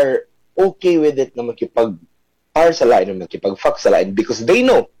 they are okay with it na makipag-par sa lain, na makipag-fuck sa lain because they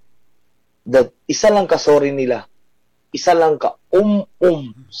know that isa lang ka-sorry nila, isa lang ka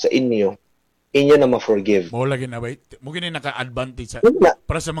sa inyo na ma-forgive. Mo lagi na ba? Mo gini naka-advantage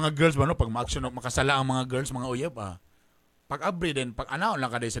para sa mga girls ba no pag ma-action makasala ang mga girls, mga uyab Pag abri din, pag anaw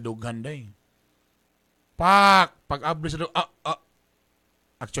lang kaday sa dughan day. Pag abri sa dughan.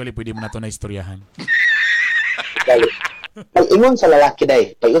 Actually pwede mo na to na istoryahan. Pag ingon sa lalaki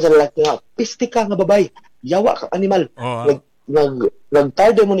day, pag ingon sa lalaki nga, pisti ka nga babay, yawa ka animal.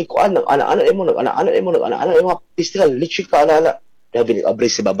 Nag-tarde mo ni kuan, nag-ana-ana mo, pisti ka, litchi ka, ana-ana. Dabi ni abri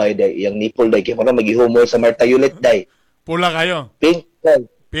si babay day, iyang nipple day, kaya parang mag-humor sa Marta Yulet day. Pula kayo? Pink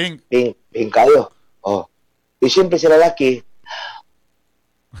kayo. Oh. Siyempre si lalaki,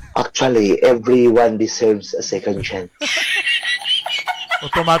 actually, everyone deserves a second chance.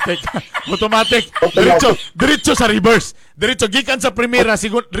 Automatic. Automatic. Diretso sa reverse. Diretso gikan sa primera,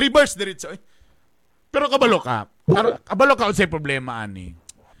 sigun reverse diretso. Pero kabalo ka. Unsay problema ani.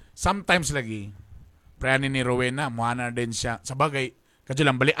 Sometimes lagi preani ni Rowena, muana din siya. Sa bagay, kadyo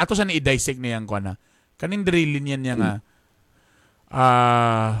lang bali ato sa ni i-dissect niya ko na. Kaning diri linya niya nga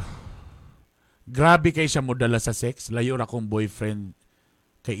grabe kay siya modala sa sex, layo ra kong boyfriend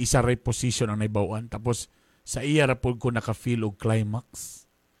kay isa ray position ang naibawan tapos sa iya ra pud ko naka-feel og climax.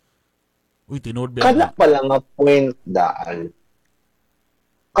 Uy, tinood ba? Kana pala nga point daan.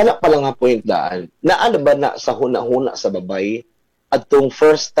 Naano ba na sa huna-huna sa babay adtong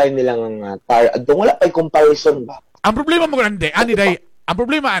first time nila nga adtong wala pay comparison ba? Ang problema mo ani ang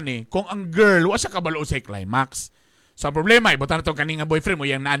problema ani kung ang girl wa sa kabalo sa climax. So ang problema ibutan to kaning nga boyfriend mo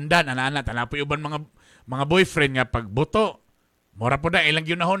yang naandan ana tanapoy uban mga boyfriend nga pagbuto. Mora po na ilang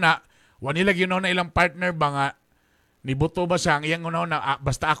ginahuna. Wala nila na ilang partner ba nga nibuto ba siya ang iyang una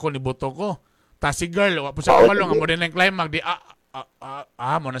basta ako nibuto ko. Ta si girl wa po sa kabalo nga mo din ang climax di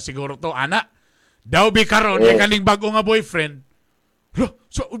mo na siguro to ana. Daw bi karon yung kaning bago nga boyfriend.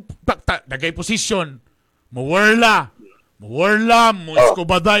 So dagay position. Mo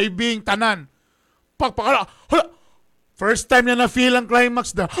scuba diving tanan. Hala. First time niya na-feel ang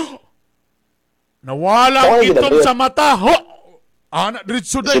climax na nawala ang itom sa mata.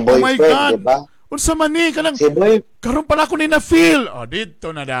 Diretso si dahil, oh my God. Diba? Unsa man ni kanang karon pala ko ni na-feel.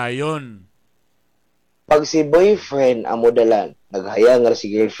 Dito na dayon. Pag si boyfriend ang modalan, naghayang si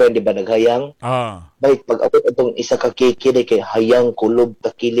girlfriend, di ba naghayang? Bait, pag abot itong isa ka kikid, kay hayang, kulob,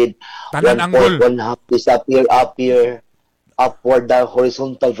 takilid, tanan angle. One half, disappear, upward,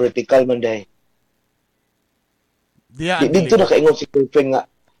 horizontal, vertical, man dahi. Dito na kaingon si girlfriend nga,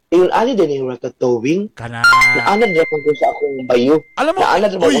 yun, ani din yung rakatowing. Naanad naman ko sa akong bayo. Alam mo,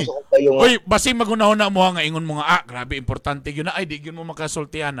 naanad naman ko sa akong bayo nga. Uy, basing magunahon na mo nga, ingon mo nga, grabe, importante yun na, ay, di yun mo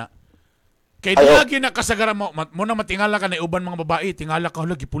makasultihan na. Kaya di lagi na kasagara mo na matingala ka na uban mga babae, tingala ka,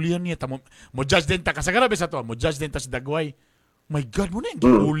 lagi pulihan niya, mo judge din ta, kasagara ba sa to, mo judge din ta sa dagway. My God, mo na yung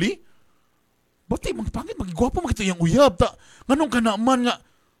gipuli? Bati, mga pangit, magigwapo, makita yung uyab, ta, ganun ka naman nga,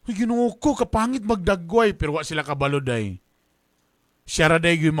 ay, Ginoo ko, kapangit magdagway, pero wa sila kabaloday. Siya ra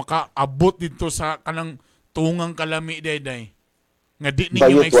day yung makaabot dito sa kanang tungang kalami day. Nga di ninyo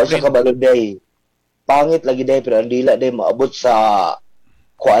ma-explain. Bayot, wa siya kabaloday. Pangit lagi day, pero ang dila day maabot sa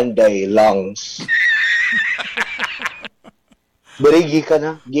kuan day, lungs. Bari,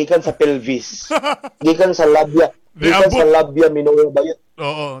 gikan sa pelvis. Gikan sa labia. Minura bayot.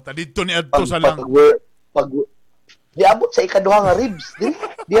 Oo, tadito ni Adto sa lang. Diabot sa ikaduha nga ribs.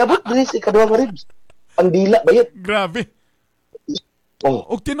 Diabot din sa ikaduha nga ribs. Ang dila bayot. Grabe.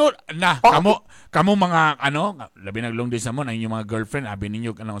 Og kamo mga labi naglong din sa mo na inyong mga girlfriend, abi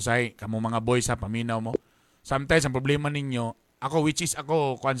ninyo usay, kamo mga boys paminaw mo. Sometimes ang problema ninyo, ako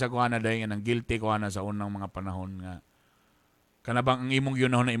kuan sa kuana day nga nang guilty kuana sa unang mga panahon nga. Kana bang ang imong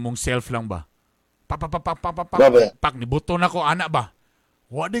yun na imong self lang ba? Pak nibuto na ko ana ba?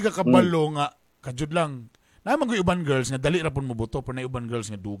 Wa di ka kabalo nga kajud lang. Na mga uban girls nga dali ra pud mo buto, pero na uban girls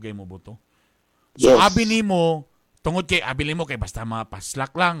nga dugay mo buto. So abi nimo tungod kay abili mo kay basta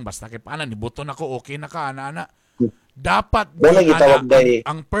mapaslak lang, basta kay paana nibuto na ko, okay na ka ana. Dapat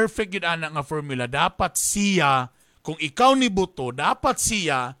ang perfect yun ana nga formula, dapat siya kung ikaw nibuto, dapat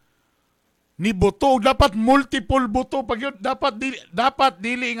siya nibuto, dapat multiple buto pag yun, dapat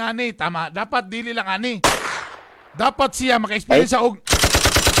dili ngani, tama, dapat dili lang ani. Dapat siya maka-experience og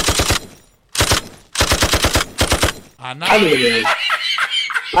ana.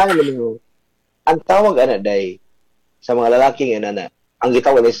 Ano ang tawag day sa mga lalaking ana, ang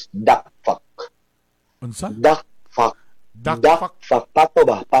gitawag is duck fuck. Unsa? Duck fuck. Pato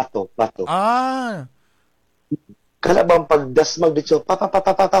ba? Pato. Kana bang pagdasmag dito,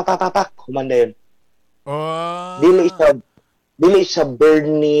 papak, humanda yun. Dili siya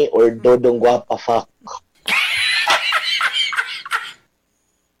Bernie or Dodong Guapa fuck.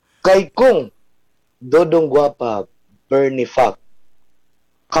 Kay kung Dodong Guapa, Bernie fuck,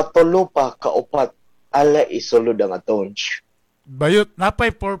 katulo pa, kaupat, ala isulod ang aton. Bayot,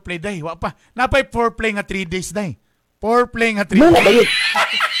 napay foreplay day. Wa pa. Napay foreplay nga 3 days day. Foreplay nga 3 days.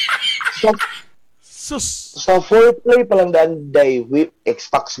 Bayot. Sa foreplay pa lang daan day,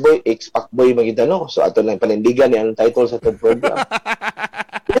 X-Pac boy magita no. So ato lang panindigan ni ang title sa itong program.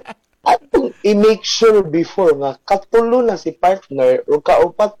 Atong i-make sure before nga katulo na si partner o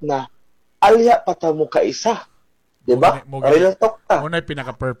kaupat na alya pata mo ka isa. Diba? Real talk ta. Muna'y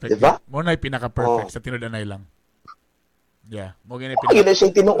pinaka-perfect. Diba? Muna'y pinaka-perfect sa tinudanay lang. Yeah. Muna'y pinaka-perfect.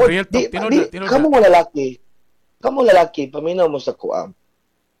 Siyang tinuod. Real talk. Tinuod. Kamu lalaki, paminaw mo sa kuam.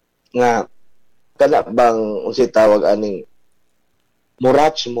 Nga, kana bang unsay tawag aning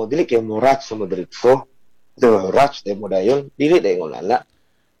Murach mo, dili kay murach mo diretso. Murach mo dayon, dili dayon lala.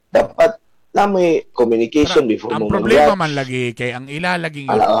 Dapat na may communication before ang mo problema mag-rach. man lagi kay ang ila lagi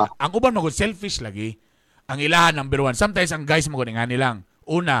Ala. ang uban magud selfish lagi. Ang ilahan number one. Sometimes ang guys magud nga nilang.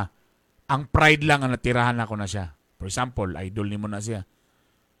 Una, ang pride lang ang natirahan ako na siya. For example, idol nimo na siya.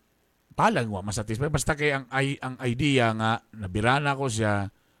 Palang wa masatisfy basta kay ang idea nga nabirana ko siya,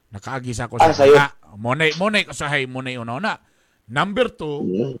 nakaagi sa ako sa Sa'yo. monay usahay monay una. Number two,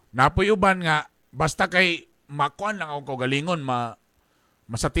 napoy uban nga basta kay makuan lang ako kagalingon,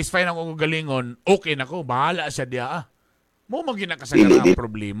 masatisfy na ako kagalingon, okay na ko, bahala siya diya. Mo magina kasagaran ang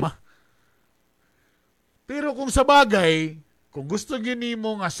problema. Pero kung sa bagay, kung gusto gini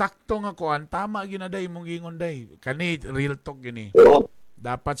mo nga sakto nga kuan, tama ginaday mong gingon day. Kani real talk gini. Pero,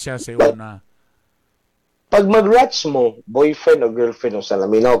 Dapat siya sa una. pag mag-ratch mo, boyfriend o girlfriend o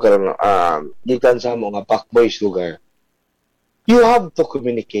salaminaw karon gikan sa mo nga pakboys lugar, you have to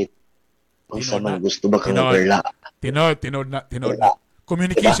communicate. Kung sa man gusto ba kang verla. Tinod na.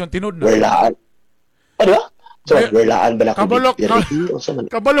 Communication, tinod na. Verlaan. Ano? So, Well, verlaan ba na kabalok ka. o sa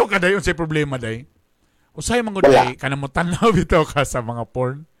man? Kabalo ka day, unsay problema day. Usay man gud Wala. day, kanang mo tanaw bitaw ka sa mga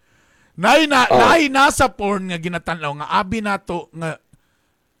porn. Nay nasa porn nga ginatanaw nga abi nato nga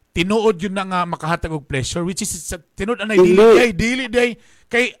tinuod yun na nga makahatag og pleasure, which is tinuod anay dili day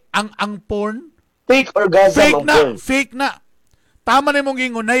kay ang porn Fake orgasm ang porn. fake na. Tama na mong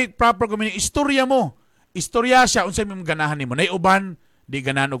gingon, nay proper communication. Istorya mo. Istorya siya, unsay mo ganahan nimo. Nay uban, di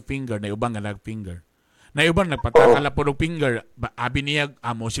ganahan og finger. Nay uban nga finger. Nay uban, nagpatakala po og finger. Abi niya,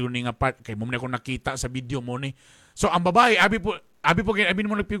 amo siguro ni nga part. Kay mo na ko nakita sa video mo ni. So, ang babae, abi ni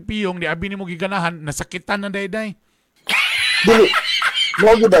mo nagpiyong, di abi ni mo giganahan, nasakitan na day. Dili.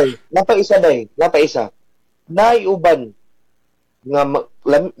 Mo giday, napaisa day, napaisa. Nay uban nga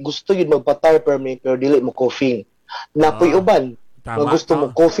gusto yun magpa-tire permit pero dili mo coughing. Napoy uban nga gusto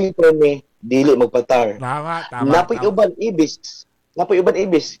mo coughing permit, dili magpa-tire. Tama. Napoy uban ibis nga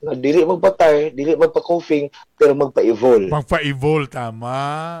dili magpa-tire, dili magpa-coughing pero magpa-evolve. Magpa-evolve, tama.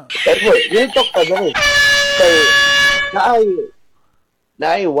 Pero real talk ka gani. Kay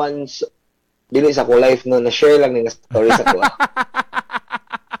naay once dili sa ko life no na share lang ni nga story sa ko.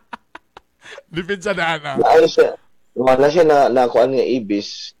 Depensa na ana. Wala siya na kuan nga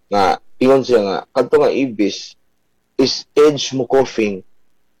ibis nga ingon siya nga kadto nga ibis is age mo coughing,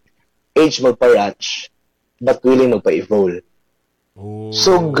 age magpa-ratch, but willing magpa-evolve. Oh.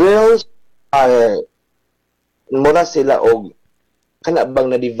 So girls are mura sila og kana bang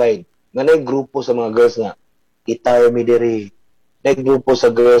na divide nga nay grupo sa mga girls nga itar mi diri, nay grupo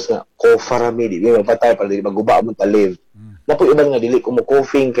sa girls nga kofara mi di magpatay para di maguba mo ta live. Napo iban nga dili ko mo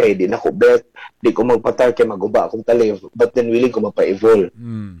coughing kay di na ko bet, di ko magpatar kay maguba akong taliv, but then willing ko mapa-evolve.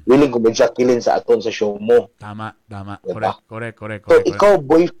 Willing ko mag-jacqueline sa aton sa show mo. Tama. Diba? Correct. So ikaw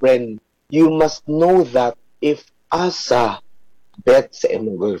boyfriend, you must know that if asa bet sa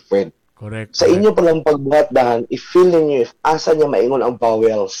imong girlfriend. Correct. Sa inyo palang pagbuhat-dahan, i-feel ninyo if asa niya maingon ang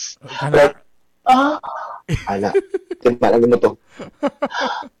vowels. Like, ana, timpalan mo to.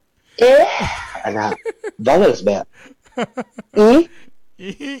 Ana, vowels ba? I?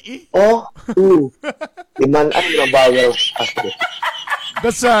 O? U? Liman-an na vowels.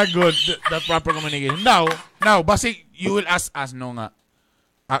 That's good. The proper communication. Now, basic, you will ask us no nga,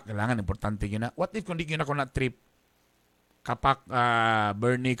 kailangan importante gina. What if kung di gina ko na trip? Kapak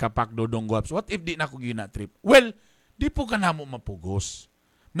Bernie, kapak Dodong Guaps. What if di na ko gina trip? Well, di po ka na mo mapugos.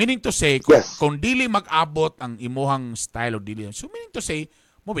 Meaning to say, kung dili mag-abot ang imuhang style o dili. So meaning to say,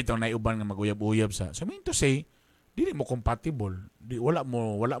 mo bitaw na iuban nga maguyab-uyab sa. So meaning to say, dili mo compatible. Wala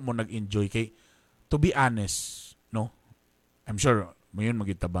mo nag-enjoy kay to be honest, no? I'm sure mayon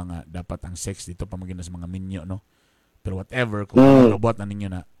magitaba nga dapat ang sex dito pa magina sa mga minyo, no? Pero whatever, kung robot na ninyo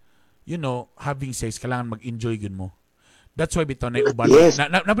na, you know, having sex kailangan mag-enjoy gyud mo. That's why bitaw na uban. Yes.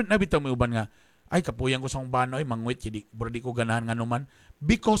 Nabitaw mo uban nga ay kapuyan ko sa bano ay mangwit kidi di ko ganahan nga naman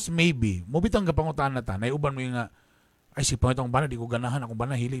because maybe mo bitaw nga pangutan na ta na uban mo yung nga ay si pangitong bana di ko ganahan akong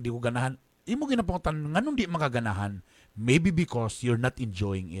bana hilig di ko ganahan. Imo ginapangutan nganong di makaganahan? Maybe because you're not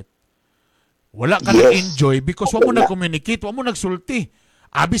enjoying it. Wala ka na-enjoy because wa mo nag-communicate, wa mo nagsulti.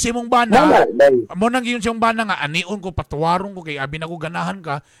 Abi sa imong bana, mo nang giyon siyang bana nga anion ko patuwaron ko kay abi na ko ganahan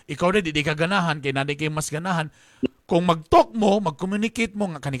ka, ikaw na di ka ganahan kay nanay kay mas ganahan. Kung mag-talk mo, mag-communicate mo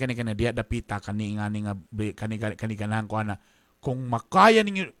nga kani diya dapita kani nga kani ganahan ko ana. Kung makaya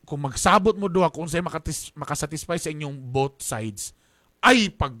ninyo, kung magsabot mo duha kung say makasatisfy sa inyong both sides,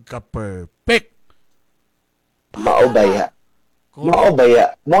 ay pagka-perfect. Maobaya.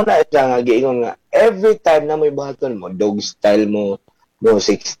 Mo na siya nga giingon nga every time na may baton mo, dog style mo,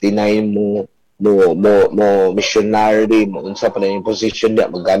 69 mo, mo missionary mo unsa pa na yung position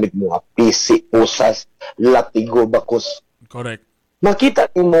niya magamit mo nga PC usas latigo bakos Correct. makita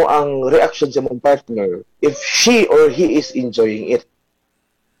mo ang reaction sa mong partner if she or he is enjoying it.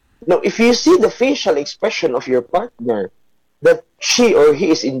 Now, if you see the facial expression of your partner that she or he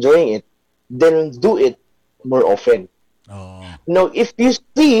is enjoying it, then do it more often. Oh. Now, if you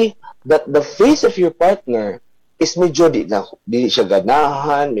see that the face of your partner is medyo di siya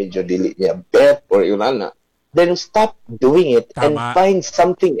ganahan, medyo dili niya bet or yun na, then stop doing it and Tama. find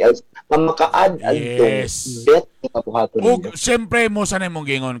something else na maka-add Yes. bet na kabuhaton Ug ninyo. syempre mo sanay mong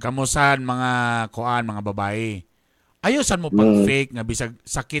gingon kamusan mga kuan mga babae. Ayosan mo pag fake nga bisag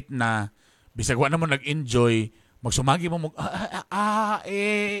sakit na bisag wa na mo nag-enjoy magsumagi mo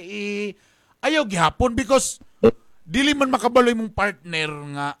ayaw gihapon because dili man makabaloy mong partner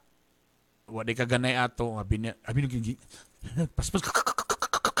nga wa di ka ganay ato abi ni paspas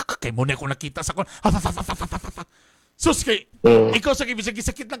kay mo na ko nakita sa kon sus kay ikaw sa bisag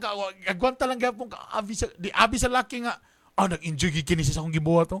sakit lang ka agwanta lang gapon ka abi sa laki nga nag-enjoy gid kini sa akong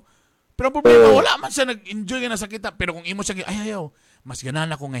gibuhat to. Pero ang problema, wala man siya nag-enjoy nga nasakita. Pero kung imo siya, ayaw, mas ganan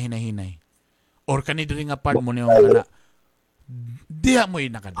ako nga hinahinay. Or kanina rin nga part mo niyo nga na, diha mo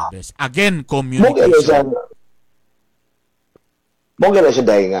yung nakadabes. Again, communication. Mo gana siya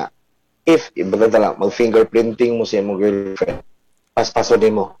dahil nga, if, ibaganda lang, mag-fingerprinting mo sa imong girlfriend, paspaso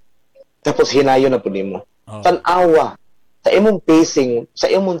din mo. Tapos hinayo na po din mo. Oh. Tanawa, sa imong pacing, sa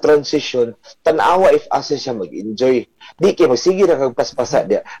imong transition, tanawa if asa siya mag-enjoy. Di kayo magsige na kagpaspasa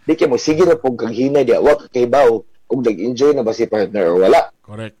dia. Di kayo magsige na pong kaghinay dia. Wag kay baw kung nag-enjoy na ba si partner o wala.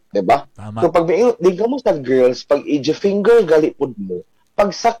 Correct. Diba? Tama. So pag di ka mo sa girls, pag i-finger galipod mo,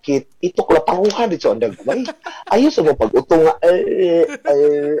 pag sakit, itukla paruhan dito ang dagway. Ayos mo pag utunga,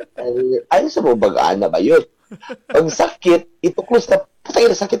 ayos mo bag-ana ba yun? Pag sakit, ituklos na, patay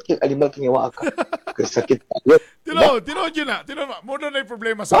na sakit kay animal kinyawa ka. Kaya sakit pa yun. Tino yun na. Mo na yung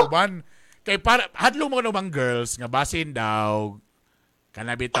problema sa uban. Kay para, hadlong mga namang girls, nga basin daw,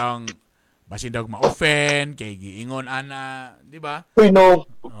 kanabitang, basin daw ma-offend, kay giingon ana, di ba? Uy, no.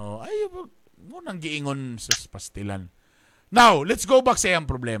 Oh, ay, mo nang giingon sa pastilan. Now, let's go back sa iyang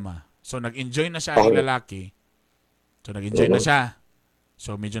problema. So, nag-enjoy na siya ang lalaki. So, nag-enjoy na siya.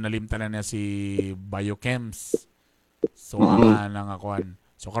 So, medyo nalimta na niya si Biochems. So, nangakuan.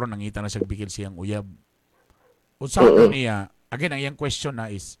 So, karon nangita na siya bigil siyang uyab. Unsa ko niya, again, ang iyang question na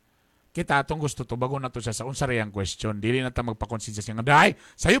is, kita atong gusto to, bago na to siya sa unsa rayang question. Dili na ta magpa-conscience siya nga, "Day,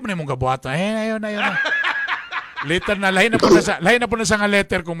 sayo mo na imong gabuhat." Ayun na. Later na, lahi na po na siya nga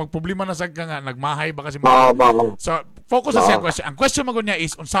letter kung magproblema na sa ka nga, nagmahay ba kasi So, focus na siya question. Ang question magun niya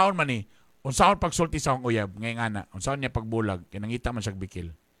is, unsaon man ni, unsaon pagsulti sa akong uyab, ngayon ana, unsaon niya pagbulag, kinangita man siya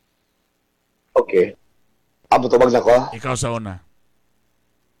bikil. Okay. Tubag na ko. Ikaw sa una.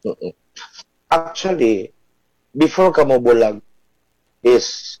 Actually, before ka mo bulag,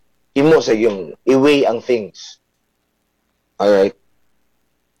 is, imo sa yung i-weigh ang things. Alright?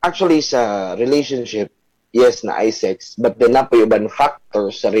 Actually, sa relationship, yes, na ay sex, but then na po yung ibang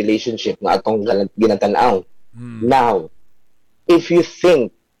factors sa relationship na atong ginatanaw. Now, if you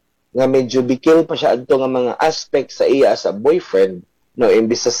think nga medyo bikil pa siya adto nga mga aspects sa iya as a boyfriend, no,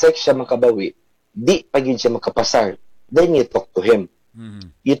 imbis sa sex siya makabawi, di pa yun siya makapasar, then you talk to him.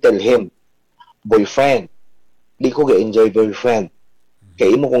 You tell him, boyfriend, di ko ga-enjoy boyfriend.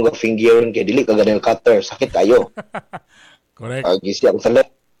 Kaya imo kong ga-fingeron, kaya dili ka ganang cutter, sakit kayo. Correct. Gisi ang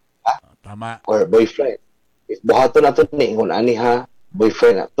salit. Tama. Or boyfriend. If buhaton nato ni ingon ani ha,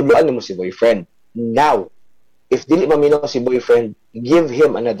 boyfriend, tudloan mo si boyfriend. Now, if dili maminaw si boyfriend, give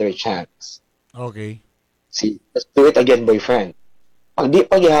him another chance. Okay. See, let's do it again, boyfriend. Pag di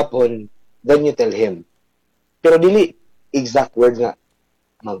pa gihapon, then you tell him. Pero dili exact word nga,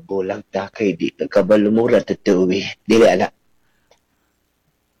 magbulag ta kay di nagkabalumura tutuwi. Dili ana.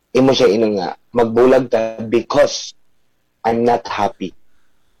 Imo siya ingon nga, magbulag ta because I'm not happy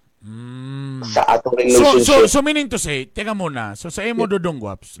sa atong relationship. So meaning to say, teka muna, so sa imo dodong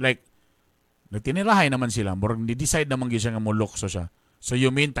guaps, like, nagtinirahay naman sila, murag ni-decide naman gyud siya nga mo lukso siya. So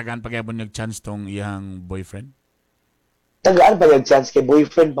you mean, tagaan pagyapon yung chance tong iyang boyfriend? Tagaan pa yung chance kay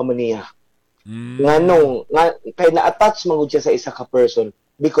boyfriend pa man niya. Kaya na-attach man gud siya sa isa ka person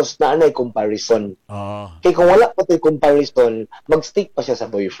because naanay comparison. Kaya kung wala pa tayo comparison, mag-stick pa siya sa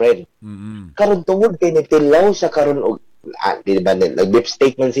boyfriend. Karon tungod kay nitilaw siya karon og di ba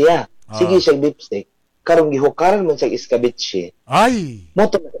nag-beefsteak man siya. Sige siya beefsteak. Karon gihukaran man siya iskabitsi. Ay!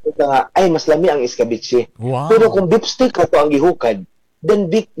 Moto na nga, ay mas lami ang iskabitsi. Wow. Pero kung beefsteak ato ang gihukad, then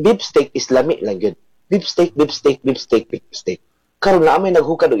beefsteak is lami lang yun. Beefsteak. Karon na may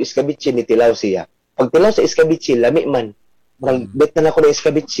naghukad og iskabitsi ni tilaw siya. Pag tilaw sa iskabitsi, lami man. Murag bet na ako ng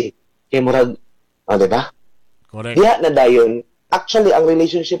iskabitsi. Kaya murag O, diba? Correct. Diha na dayon, actually, ang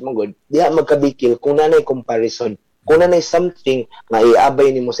relationship mo good, diha magkabikil kung nanay comparison. Kung nanay something na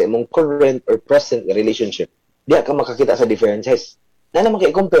iabay nimo sa imong current or present na relationship, diha ka makakita sa differences. Na naman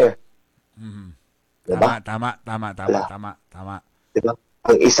compare. Diba? Tama. Diba?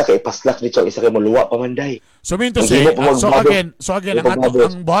 Ang isa kay paslak dito, ang isa kay maluwa pamanday. So mean to Ang say, iba pa so again, Iba pa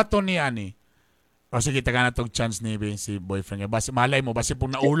magbabos. ang buhaton ni ani. O sige, taga na tong chance ni si boyfriend. Basi malay mo, basi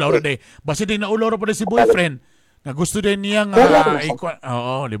pong naulaw na basi din naulaw na po si boyfriend. Na gusto din niyang,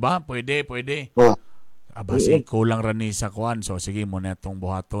 oo, di ba? Pwede. Oh. Basi kulang rin ni sa kuan. So sige mo na itong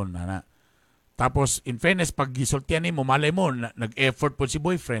buhaton. Ana. Tapos, in fairness, pag gisultian mo, malay mo, nag-effort po si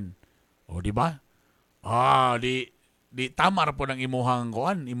boyfriend. O, di ba? Di tama ra po ng imuhang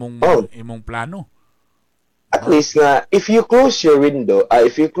kuan, imong plano. At least nga, if you close your window,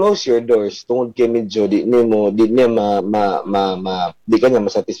 if you close your doors, tungod kay medyo di niya di ka niya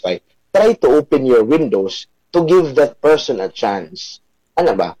masatisfy, try to open your windows to give that person a chance.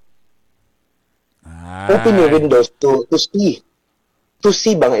 Ano ba? Open your windows to see. To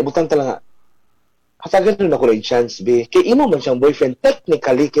see ba nga, ibutang talaga. Hatagan nun ako ng chance, be. Kay imo man siyang boyfriend,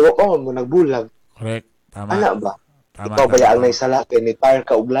 technically, kay wako mo nagbulag. Correct. Tama. Ano ba? Ikaw bayaan na sa laki, ni tire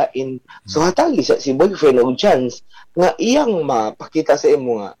ka uglain. So hatagi siya si boyfriend og chance nga iyang mapakita sa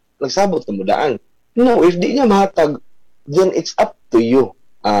imo nga nagsabot na mudaan. No, if di niya mahatag, then it's up to you,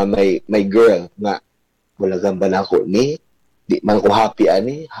 my girl, nga wala gamba na ako ni, di man ko happy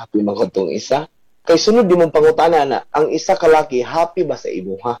man ko tong isa. Kay sunod di mong pangutana na, ang isa ka laki, happy ba sa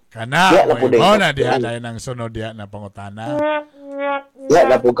imo ha? Kana, mo na diha dahil ang sunod diha na pangutana. Diha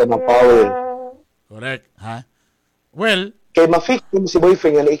na po ka ma-power. Correct, ha? Well, kay ma-fake mo si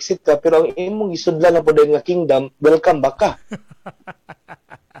boyfriend nga na-exit ka, pero ang imong isudlan na po dahil nga kingdom, welcome back ka.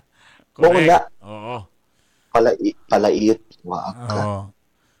 correct. Oo. Palait. Waak ka. Oo.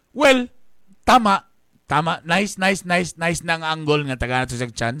 Well, tama. Nice na ang angle nga taga nato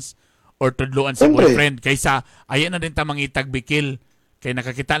sa chance or tudluan sa Siyempre. boyfriend kaysa ayan na din tamang itagbikil kay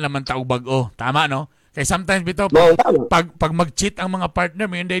nakakita naman taog bag-o. Tama, no? Kay sometimes bitaw pag mag-cheat ang mga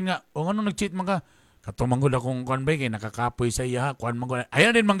partner, may din nga, ano nag-cheat man ka? Katumanggod akong konbay kay nakakapoy sa iya, kuan man ko.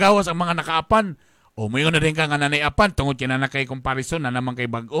 Ayan din manggawas ang mga nakaapan. O mayon na din ka nga nanay-apan tungod kay na kay comparison na naman kay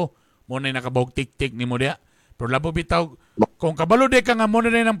bag-o. Mo na nakabawog tik-tik nimo diha. Pero labo bitaw kung kabalo di ka nga mo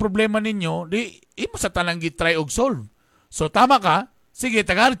na rin ang problema ninyo, di imo sa tanang gitry og solve. So tama ka. Sige,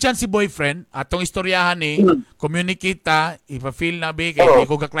 tagar chance si boyfriend atong istoryahan ni communicate ta, ipa-feel na be kay di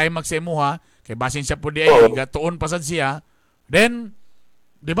ko ga-climax sa imuha, kay basin siya po di ay gatuon pasad siya. Then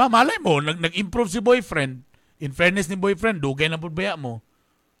di ba, malay mo, nag-improve si boyfriend. In fairness ni boyfriend, dugay na budbaya mo.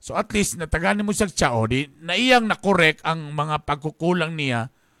 So at least, nataganin mo siya tsao, di naiyang na-correct ang mga pagkukulang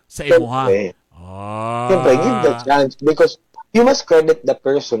niya sa imuha. Siyempre, give the chance because you must credit the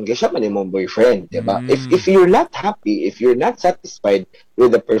person kasi siya man yung boyfriend, di ba? If you're not happy, if you're not satisfied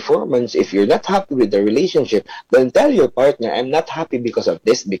with the performance, if you're not happy with the relationship, then tell your partner, I'm not happy because of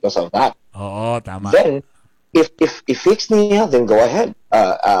this, because of that. Oo, tama. Then, if fix niya, then go ahead.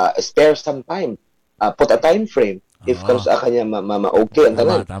 Spare some time. Put a time frame. If comes sa kanya okay ang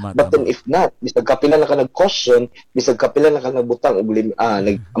tanan. But then if not, bisag kapila na ka nag-caution, bisag kapila na ka nagbutang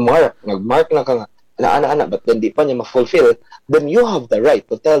nag-mark na ka ana but then di pa niya ma-fulfill, then you have the right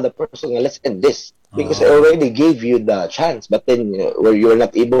to tell the person, let's end this. Because I already gave you the chance, but then where you're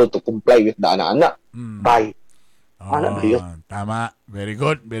not able to comply with the ana-ana. Bye. Ana ba yun? Tama. Very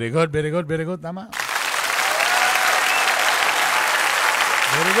good. Tama. Very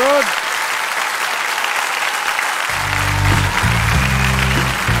good.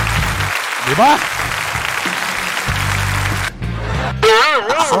 Diba?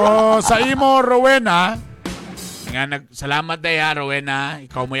 So, sa imo, Rowena, nga salamat day ha, Rowena.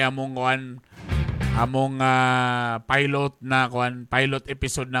 Ikaw mo among pilot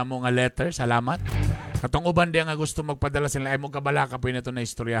episode na mo nga letter. Salamat. Katong uban diya nga gusto magpadala sila ay mo kabala ka pwede na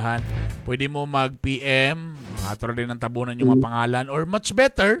istoryahan. Pwede mo mag-PM, atro din ang tabunan yung mga pangalan, or much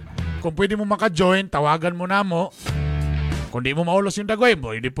better, kung pwede mo maka-join, tawagan mo na mo. Kung di mo maulos yung dagway,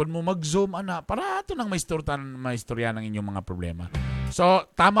 pwede po mo mag-zoom, para ito nang maistorya ng inyong mga problema. So,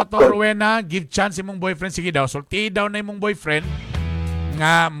 tama to, Rowena, give chance imong boyfriend, sige daw, sulti daw na imong boyfriend,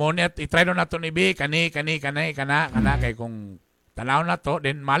 nga monet, itry daw na to ni B, kani, kay kung tanaw na to,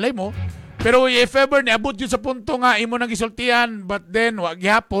 then malay mo. Pero if ever niabot yun sa punto nga, imo nang isultihan, but then, wag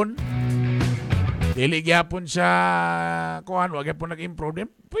gyapon, dili gyapon siya, wag gyapon nag-improve, then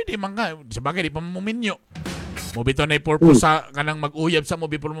pwede man nga, sabagay, di pa muminyo. Mobito na purpose sa kanang mag-uyab sa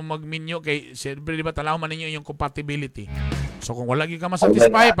mobito mo mag-minyo kay siyempre di ba tanaw man ninyo yung compatibility. So kung wala gyud ka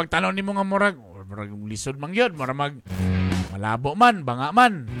masatisfy pag tanaw nimo nga murag lisod man gyud, malabo man, banga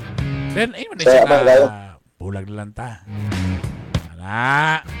man. Then, ayun na Saya siya ba, Dayo? na bulag na lang ta.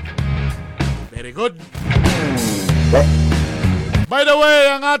 Wala. Very good. By the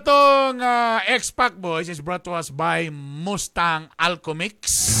way, ang atong X-Pac Boys is brought to us by Mustang Alchemix.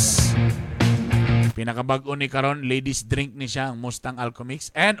 Pinakabago ni karon, ladies drink ni siya, ang Mustang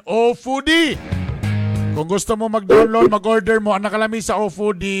Alchemix. And O-Foodie! Kung gusto mo mag-download, mag-order mo, ang nakalami sa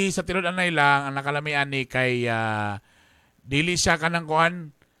O-Foodie, sa tilod-anay lang, ang nakalami ani kay dili siya kanang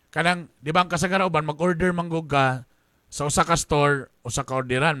kuan, kanang, di ba ang kasagaran, mag-order manggug ka sa usa ka store, usa ka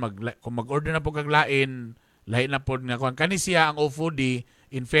orderan, kung mag-order na po kaglain, lahi na po nga kuan. Kani siya ang O-Foodie,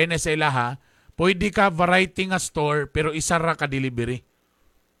 in fairness sa ilaha, pwede ka variety nga store, pero isa ra ka delivery.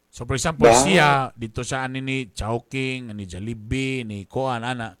 So for example, siya, dito siya ani ni Chowking, ni Jollibee, ni Kuan,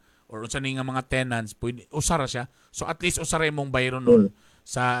 ana, or unsa ni nga mga tenants, pwede, usara siya. So at least usara imong bayron nun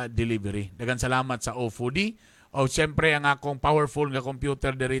sa delivery. Dagan salamat sa O-Foodie. O siyempre ang akong powerful nga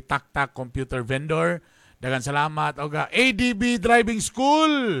computer diri, Tak Computer Vendor. Dagan salamat. O ga ADB Driving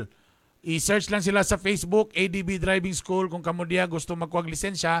School. I-search lang sila sa Facebook, ADB Driving School. Kung kamo diya gusto magkuha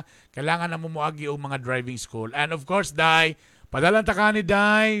lisensya, kailangan na mumuagi og mga driving school. And of course, Day, padalan ta ka ni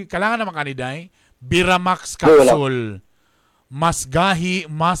Day, kailangan naman ka ni Day, Biramax Capsule. Mas gahi,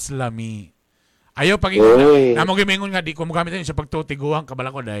 mas lami. Ayaw pag-ingon na gimingon nga di ko magamit sa pagtutiguang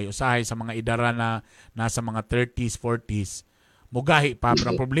kabala ko Day, usahay sa mga idara na nasa mga 30s, 40s. Mugahi pa,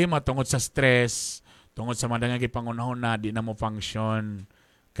 pero problema tungod sa stress, tungod sa mga pangunahon na di na mo function,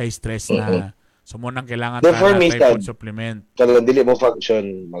 kay stress na. So munang kailangan ta na food supplement. Kaya dili mo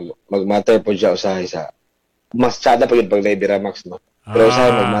function, mag-matter po siya usahay sa mas tsada pa yun pag Biramax mo. Pero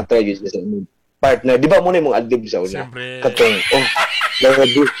usahay mag-matter yun sa partner. Di ba muna yung adlib sa una? Siyempre. Katong,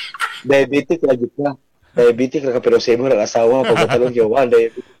 diabetic lagi ka. Diabetic ka pero sa mo asawa pagkatalong yawan,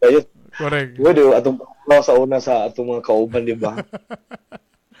 diabetic kayo. Correct. Bueno, atong sa una sa atong mga kauban, di ba?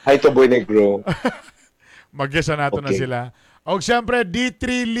 Hi to Boy Negro. Mag-guessa nato na sila. O siyempre,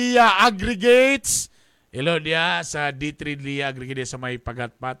 D3 Lia Aggregates. Hello dia sa D3 Lia Aggregates sa may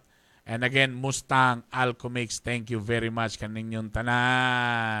pagatpat. And again, Mustang Alchemix. Thank you very much kaninyong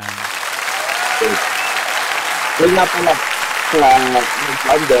tanan. Well na pala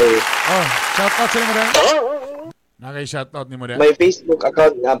shoutout sila mo rin. Naka-shoutout ni mo rin. My Facebook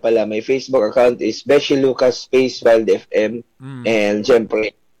account nga pala. My Facebook account is Beshi Lucas Space Wild FM. And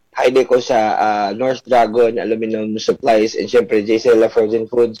syempre, hide ko sa North Dragon Aluminum Supplies and syempre JCL Frozen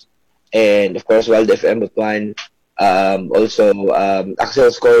Foods and of course Wild FM Butuan. Also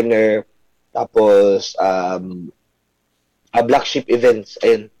Axel's Corner, tapos Black Sheep Events.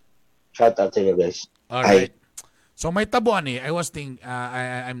 Ayun. Shout out sa inyo guys. Alright. So may tabuan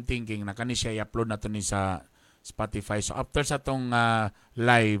I'm thinking na kani siya i-upload na to ni sa Spotify. So after sa tong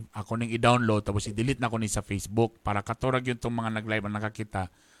live, ako ning i-download tapos i-delete na ko ni sa Facebook para katurag yung tong mga nag-live na nakakita.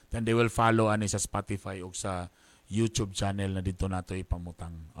 Then they will follow ani sa Spotify o sa YouTube channel na dito nato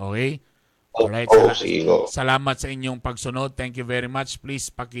ipamutang. Okay? Alright. Salamat sa inyong pagsunod. Thank you very much. Please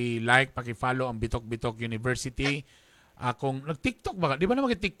paki-like, paki-follow ang Bitok Bitok University. Kung nag-TikTok ba? Di ba na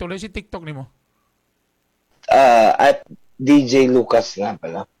mag-TikTok? Si TikTok ni mo? At DJ Lucas nga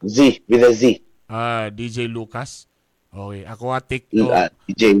pala. Z, with a Z. DJ Lucas. Okay. Ako TikTok.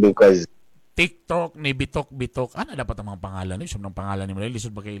 DJ Lucas. TikTok ni Bitok Bitok. Ano dapat ang mga pangalan? Isang ng pangalan ni mo. Lisod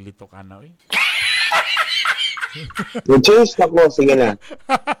ba kayo litok ano? Mag-change na po. Sige na.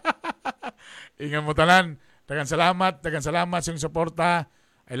 Ingat mo tanan. Dagan salamat sa inyong suporta.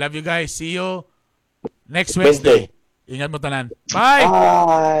 I love you guys. See you next Wednesday. Ingat mo tanan. Bye!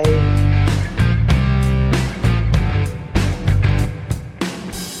 Bye!